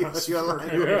minutes for Yes, us. you're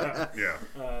lying. Yeah.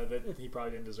 That he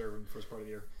probably didn't deserve in the first part of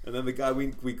the year. And then the guy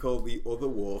we called the other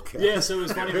Walker. Yeah, so it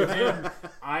was funny with him.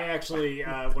 I actually,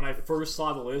 when I first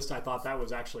saw the list, I thought that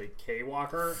was actually K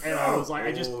Walker, and I was like,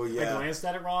 I glanced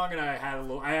at it wrong, and I had a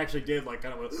little. I actually did like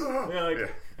kind of Yeah.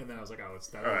 and then I was like, oh, it's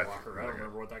that All right. Walker. I don't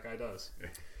remember what that guy does.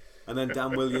 And then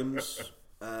Dan Williams.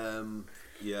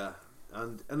 Yeah.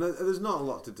 And there's not a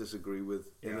lot to disagree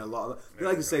with in a lot of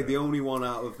like I say, the only one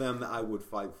out of them that I would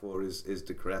fight for is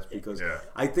De Crest because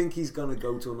I think he's gonna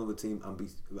go to another team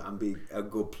and be a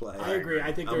good player. I agree.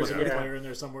 I think there's a good Yeah. player in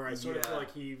there somewhere. I sort of feel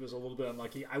like he was a little bit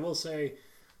unlucky. I will say,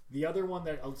 the other one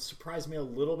that surprised me a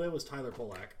little bit was Tyler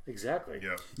Polak. Exactly.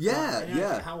 Yeah.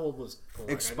 Yeah. How old was Polak?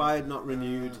 Expired, not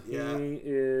renewed. Yeah. He I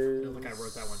is. don't think I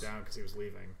wrote that one down because he was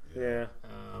leaving. Yeah.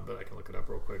 But I can look it up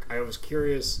real quick. I was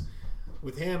curious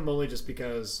with him only just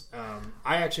because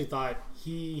I actually thought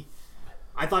he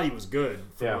was good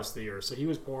for most of the year. So he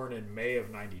was born in May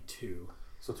of '92.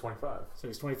 So 25. So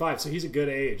he's 25. So he's a good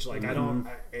age. Like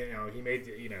he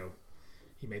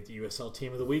made the USL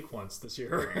Team of the Week once this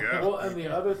year. Yeah. Well, and the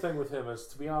other thing with him is,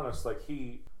 to be honest, like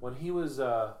when he was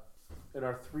in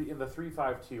the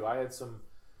 3-5-2, I had some,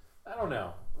 I don't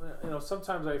know,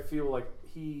 sometimes I feel like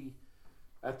he,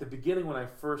 at the beginning when I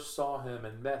first saw him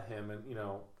and met him, and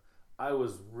I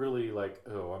was really like,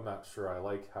 oh, I'm not sure I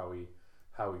like how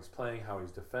he's playing, how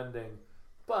he's defending,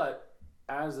 but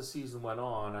as the season went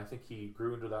on, I think he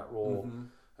grew into that role.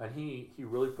 And he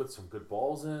really put some good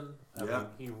balls in. I mean,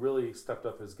 he really stepped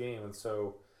up his game. And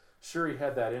so, sure, he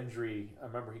had that injury. I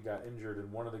remember he got injured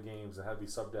in one of the games and had to be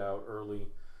subbed out early,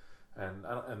 and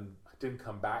didn't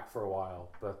come back for a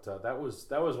while. But that was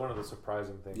one of the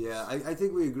surprising things. Yeah, I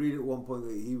think we agreed at one point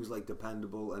that he was like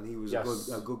dependable and he was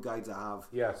a good guy to have.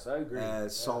 Yes, I agree.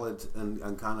 Solid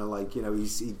and kind of like he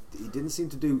didn't seem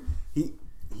to do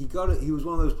he was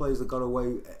one of those players that got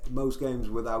away most games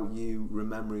without you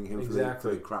remembering him for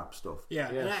the crap stuff. Yeah,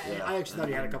 and I actually thought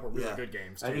he had a couple of really good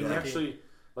games too. And he actually,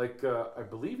 I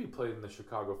believe he played in the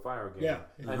Chicago Fire game.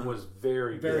 And was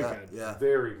very good. Yeah.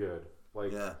 Very good.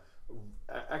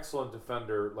 Excellent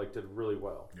defender. Did really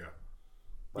well.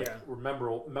 Yeah.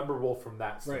 Memorable from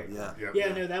that right.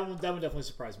 standpoint. No, that one definitely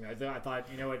surprised me. I thought,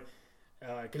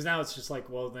 because now it's just like,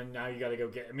 well, then now you got to go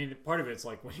get. I mean, part of it's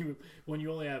like when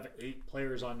you only have 8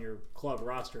 players on your club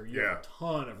roster, you have a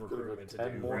ton of recruitment to do.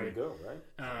 10 more right? to go,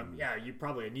 right? You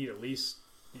probably need at least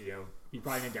you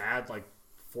probably need to add like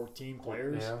 14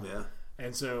 players. Yeah.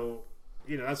 And so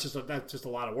that's just a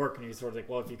lot of work. And you sort of think,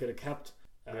 well, if you could have kept.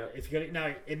 If you could,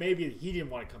 now it may be that he didn't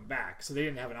want to come back, so they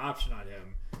didn't have an option on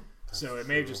him. So it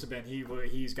may have just have been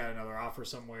he's got another offer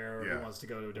somewhere, or he wants to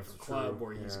go to a different club,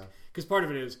 or because part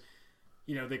of it is,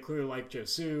 they clearly like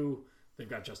Josu. They've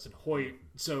got Justin Hoyt,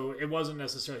 so it wasn't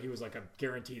necessarily he was like a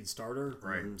guaranteed starter,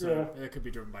 Right? So it could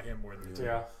be driven by him more than the team.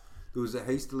 Yeah. There was a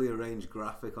hastily arranged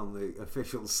graphic on the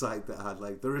official site that had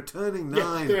the returning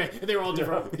 9. They were all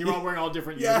different. They were all wearing all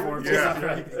different uniforms.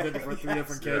 Three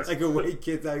different kids. Like away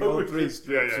kids, all 3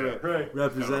 strips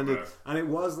represented, Yeah. and it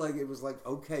was like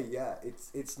okay,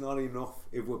 it's not enough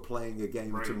if we're playing a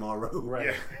game tomorrow,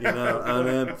 Right.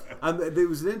 And there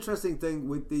was an interesting thing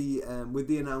with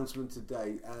the announcement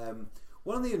today.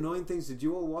 One of the annoying things, did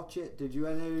you all watch it? Did you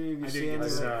any of you see any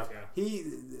of it? He,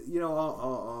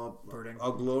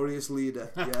 our glorious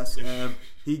leader, yes.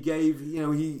 He gave,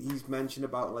 he's mentioned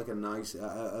about like a nice,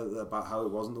 about how it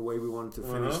wasn't the way we wanted to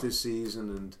finish this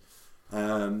season,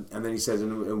 and then he said,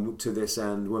 and to this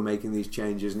end, we're making these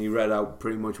changes, and he read out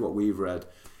pretty much what we've read.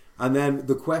 And then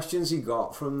the questions he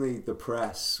got from the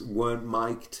press weren't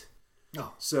mic'd.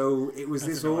 Oh. So it was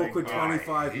this awkward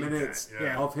 25 minutes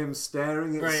of him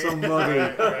staring at somebody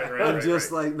and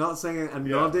just not saying it and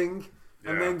nodding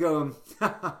and then going,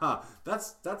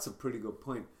 that's a pretty good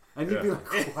point. And you'd be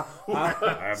like, wow.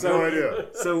 I have no idea.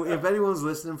 So if anyone's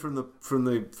listening from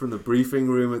the briefing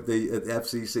room at the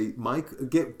FCC, Mike,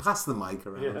 get pass the mic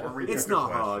around. Or repeat It's the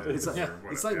not question. hard.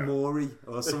 It's like Yeah. Maury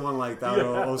or someone like that,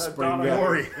 or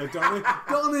Springer.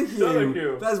 Donahue.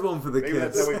 Donahue. There's one for the Maybe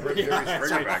that's kids. how we bring Jerry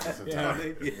Springer back to Yeah.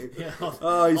 town. Yeah,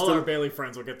 Oh, I used all to- our Bailey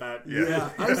friends will get that. Yeah,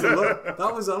 I used to love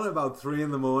that. Was on at about 3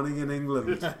 a.m. in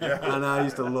England, and I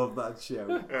used to love that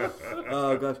show.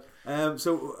 Oh gosh.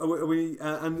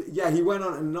 He went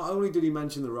on, and not only did he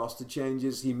mention the roster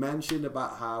changes, he mentioned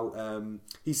about how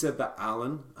he said that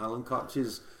Alan Koch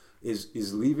is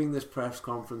leaving this press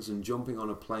conference and jumping on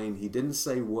a plane. He didn't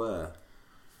say where,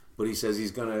 but he says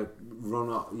he's going to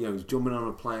he's jumping on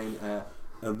a plane,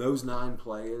 and those 9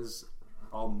 players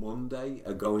on Monday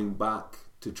are going back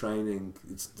to training.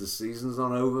 The season's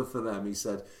not over for them. He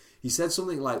said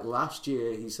something like last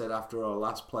year. He said after our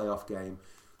last playoff game,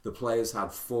 the players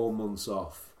had 4 months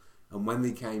off, and when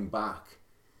they came back,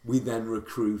 we then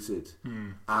recruited.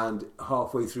 And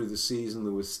halfway through the season,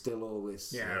 there was still all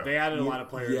this. Yeah, they added a lot of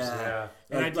players. Yeah,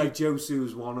 And like Josu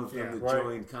was one of them that right.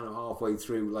 joined kind of halfway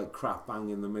through, like crap bang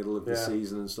in the middle of the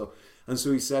season and stuff. And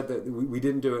so he said that we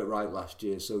didn't do it right last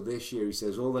year. So this year, he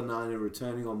says all the 9 are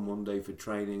returning on Monday for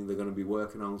training. They're going to be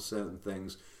working on certain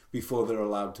things before they're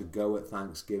allowed to go at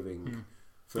Thanksgiving.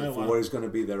 For what is going to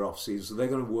be their off season, so they're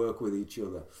going to work with each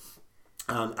other.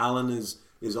 And Alan is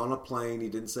on a plane. He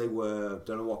didn't say where.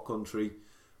 Don't know what country.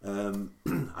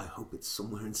 I hope it's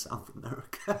somewhere in South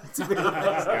America. To be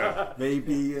honest,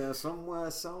 maybe somewhere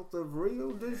south of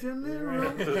Rio de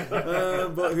Janeiro.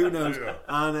 But who knows?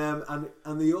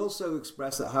 And they also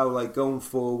expressed that how like going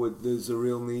forward, there's a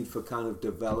real need for kind of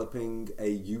developing a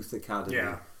youth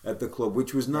academy at the club,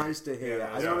 which was nice to hear.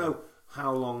 I don't know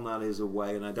how long that is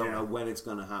away, and I don't know when it's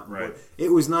going to happen. Right. But it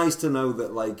was nice to know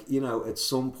that, like, at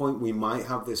some point we might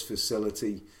have this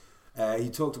facility. He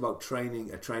talked about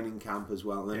a training camp as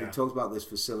well, and then he talked about this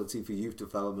facility for youth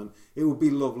development. It would be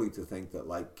lovely to think that,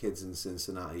 like, kids in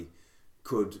Cincinnati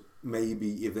could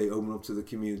maybe, if they open up to the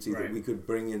community, that we could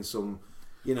bring in some,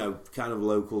 kind of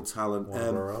local talent. One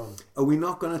of our own. Are we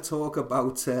not going to talk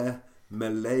about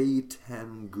Malay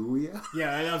Tanguya?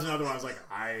 Yeah, that was another one. I was like,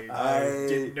 I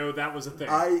didn't know that was a thing.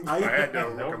 I had to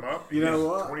look him up. You know He's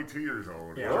what? 22 years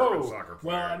old. Yeah. American soccer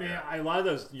player. Well, I mean, a lot of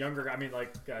those younger guys, I mean,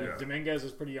 like Dominguez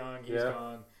is pretty young. He's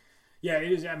gone. Yeah,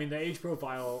 it is. I mean, the age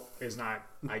profile is not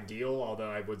ideal,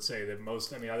 although I would say that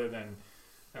most, other than,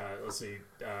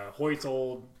 Hoyt's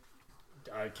old.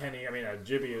 Kenny,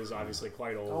 Jibby is obviously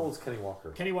quite old. How old is Kenny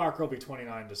Walker? Kenny Walker will be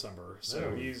 29 in December,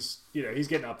 so he's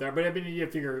getting up there. But you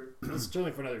figure it's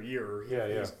certainly for another year.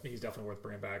 He's definitely worth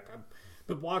bringing back.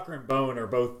 But Walker and Bone are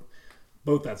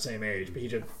both that same age.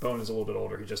 But Bone is a little bit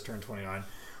older. He just turned 29.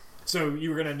 So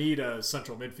you were going to need a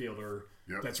central midfielder.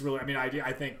 That's really.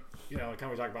 I think kind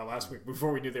of we talked about last week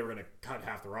before we knew they were going to cut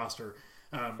half the roster.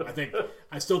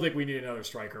 I still think we need another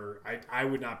striker. I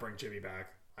would not bring Jimmy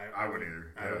back. I wouldn't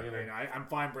either. I'm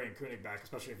fine bringing Koenig back,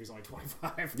 especially if he's only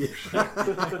 25.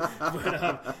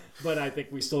 But I think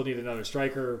we still need another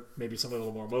striker, maybe somebody a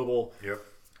little more mobile. Yep.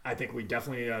 I think we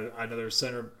definitely need another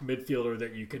center midfielder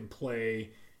that you can play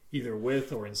either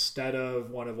with or instead of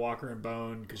one of Walker and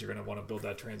Bone, because you're going to want to build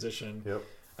that transition. Yep.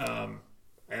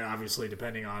 And obviously,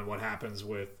 depending on what happens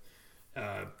with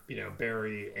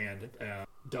Barry and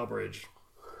Delbridge,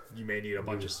 you may need a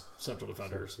bunch of central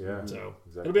defenders. Yeah, so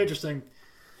exactly. It'll be interesting.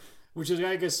 Which is,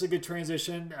 I guess, a good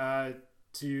transition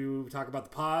to talk about the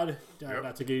pod.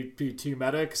 Not to be too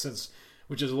medic,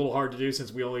 which is a little hard to do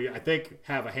since we only, I think,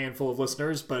 have a handful of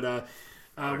listeners. But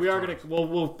we are going to.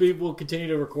 We'll continue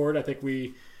to record. I think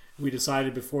we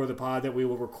decided before the pod that we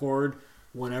will record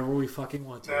whenever we fucking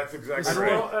want to. That's exactly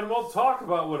right. And we'll talk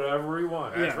about whatever we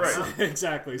want. That's right.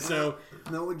 Exactly. So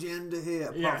no agenda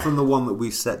here, Yeah. apart from the one that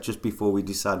we set just before we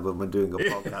decide when we're doing a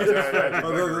podcast.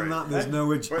 Other than that, there's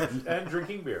no agenda. And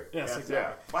drinking beer. yes, exactly.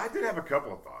 Yeah, well, I did have a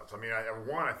couple of thoughts.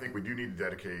 I think we do need to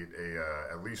dedicate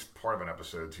at least part of an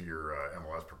episode to your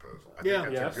MLS proposal. I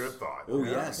think that's a good thought. Oh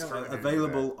yes,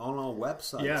 available on our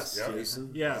website. Yes.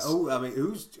 Jason. Yes. Oh,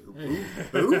 who?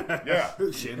 Yeah.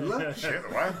 Schindler. Shit,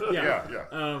 what?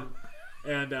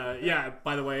 Yeah.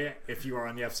 By the way, if you are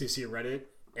on the FCC Reddit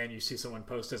and you see someone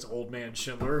post as Old Man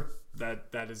Schindler,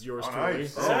 that is yours truly.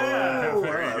 Nice. So,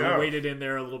 there you go. we waited in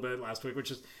there a little bit last week,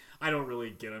 which is, I don't really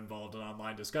get involved in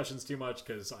online discussions too much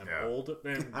because I'm old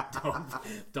and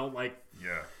don't like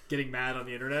getting mad on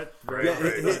the internet.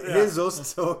 Here's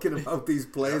us talking about these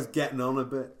players getting on a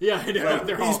bit. Yeah, I know.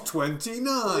 They're He's all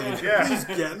 29. Yeah. He's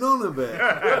getting on a bit.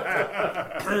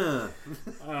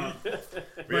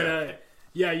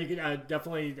 Yeah, you can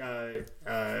definitely.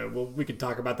 Well, we can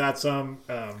talk about that some.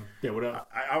 Yeah, what else?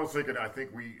 I was thinking. I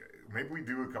think maybe we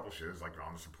do a couple shows like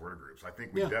on the supporter groups. I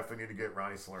think we definitely need to get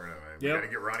Ronnie Salerno in. We got to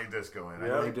get Ronnie Disco in.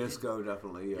 Ronnie Disco,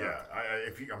 definitely. Yeah,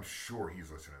 I'm sure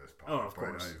he's listening to this podcast. Oh, of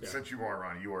course. Since you are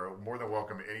Ronnie, you are more than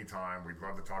welcome anytime. We'd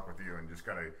love to talk with you and just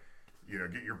kind of,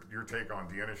 get your take on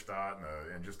Die Innenstadt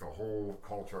and just the whole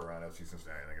culture around FC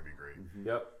Cincinnati. I think it'd be great. Mm-hmm.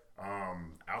 Yep.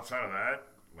 Outside of that,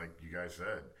 like you guys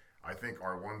said, I think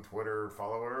our one Twitter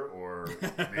follower, or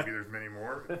maybe there's many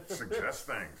more, suggest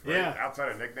things. Right? Yeah.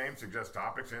 Outside of nicknames, suggest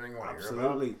topics, anything you want to hear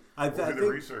about. Absolutely. I We'll do think the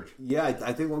research. Yeah,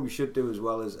 I think what we should do as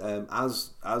well is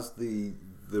as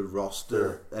the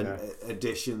roster and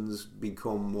additions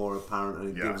become more apparent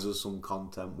and it gives us some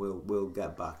content, we'll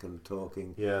get back and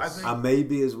talking. Yes. And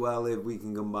maybe as well if we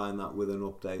can combine that with an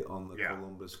update on the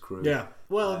Columbus Crew. Yeah.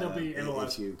 Well, there'll be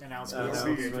announcements.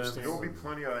 There'll be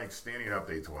plenty, I think, standing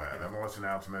updates we'll have. MLS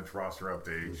announcements, roster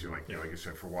updates. Like you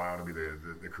said, for a while it'll be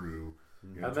the crew.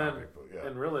 And then,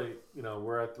 and really,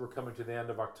 we're coming to the end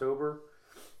of October.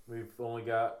 We've only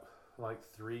got like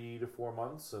 3 to 4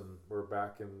 months, and they're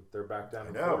back down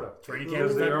in Florida. Training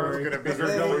camp is February. Because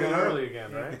they're going in early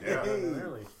again, right? Yeah.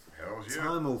 Early. Hells yeah.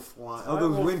 Time will fly.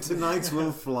 Those winter nights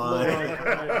will fly.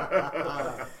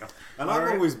 And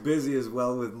I'm always busy as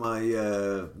well with my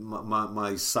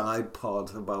my side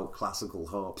pod about classical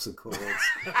harpsichords.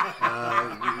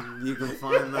 You can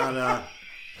find that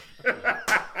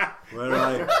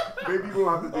where maybe we'll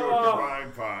have to do a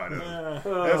combined pod of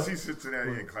FC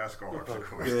Cincinnati and classical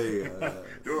harpsichords.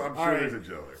 I'm sure there's a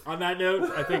Joe there. On that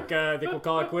note, I think we'll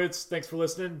call it quits. Thanks for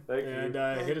listening. Thank you.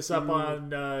 And hit us up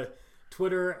on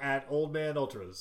Twitter at Old Man Ultras.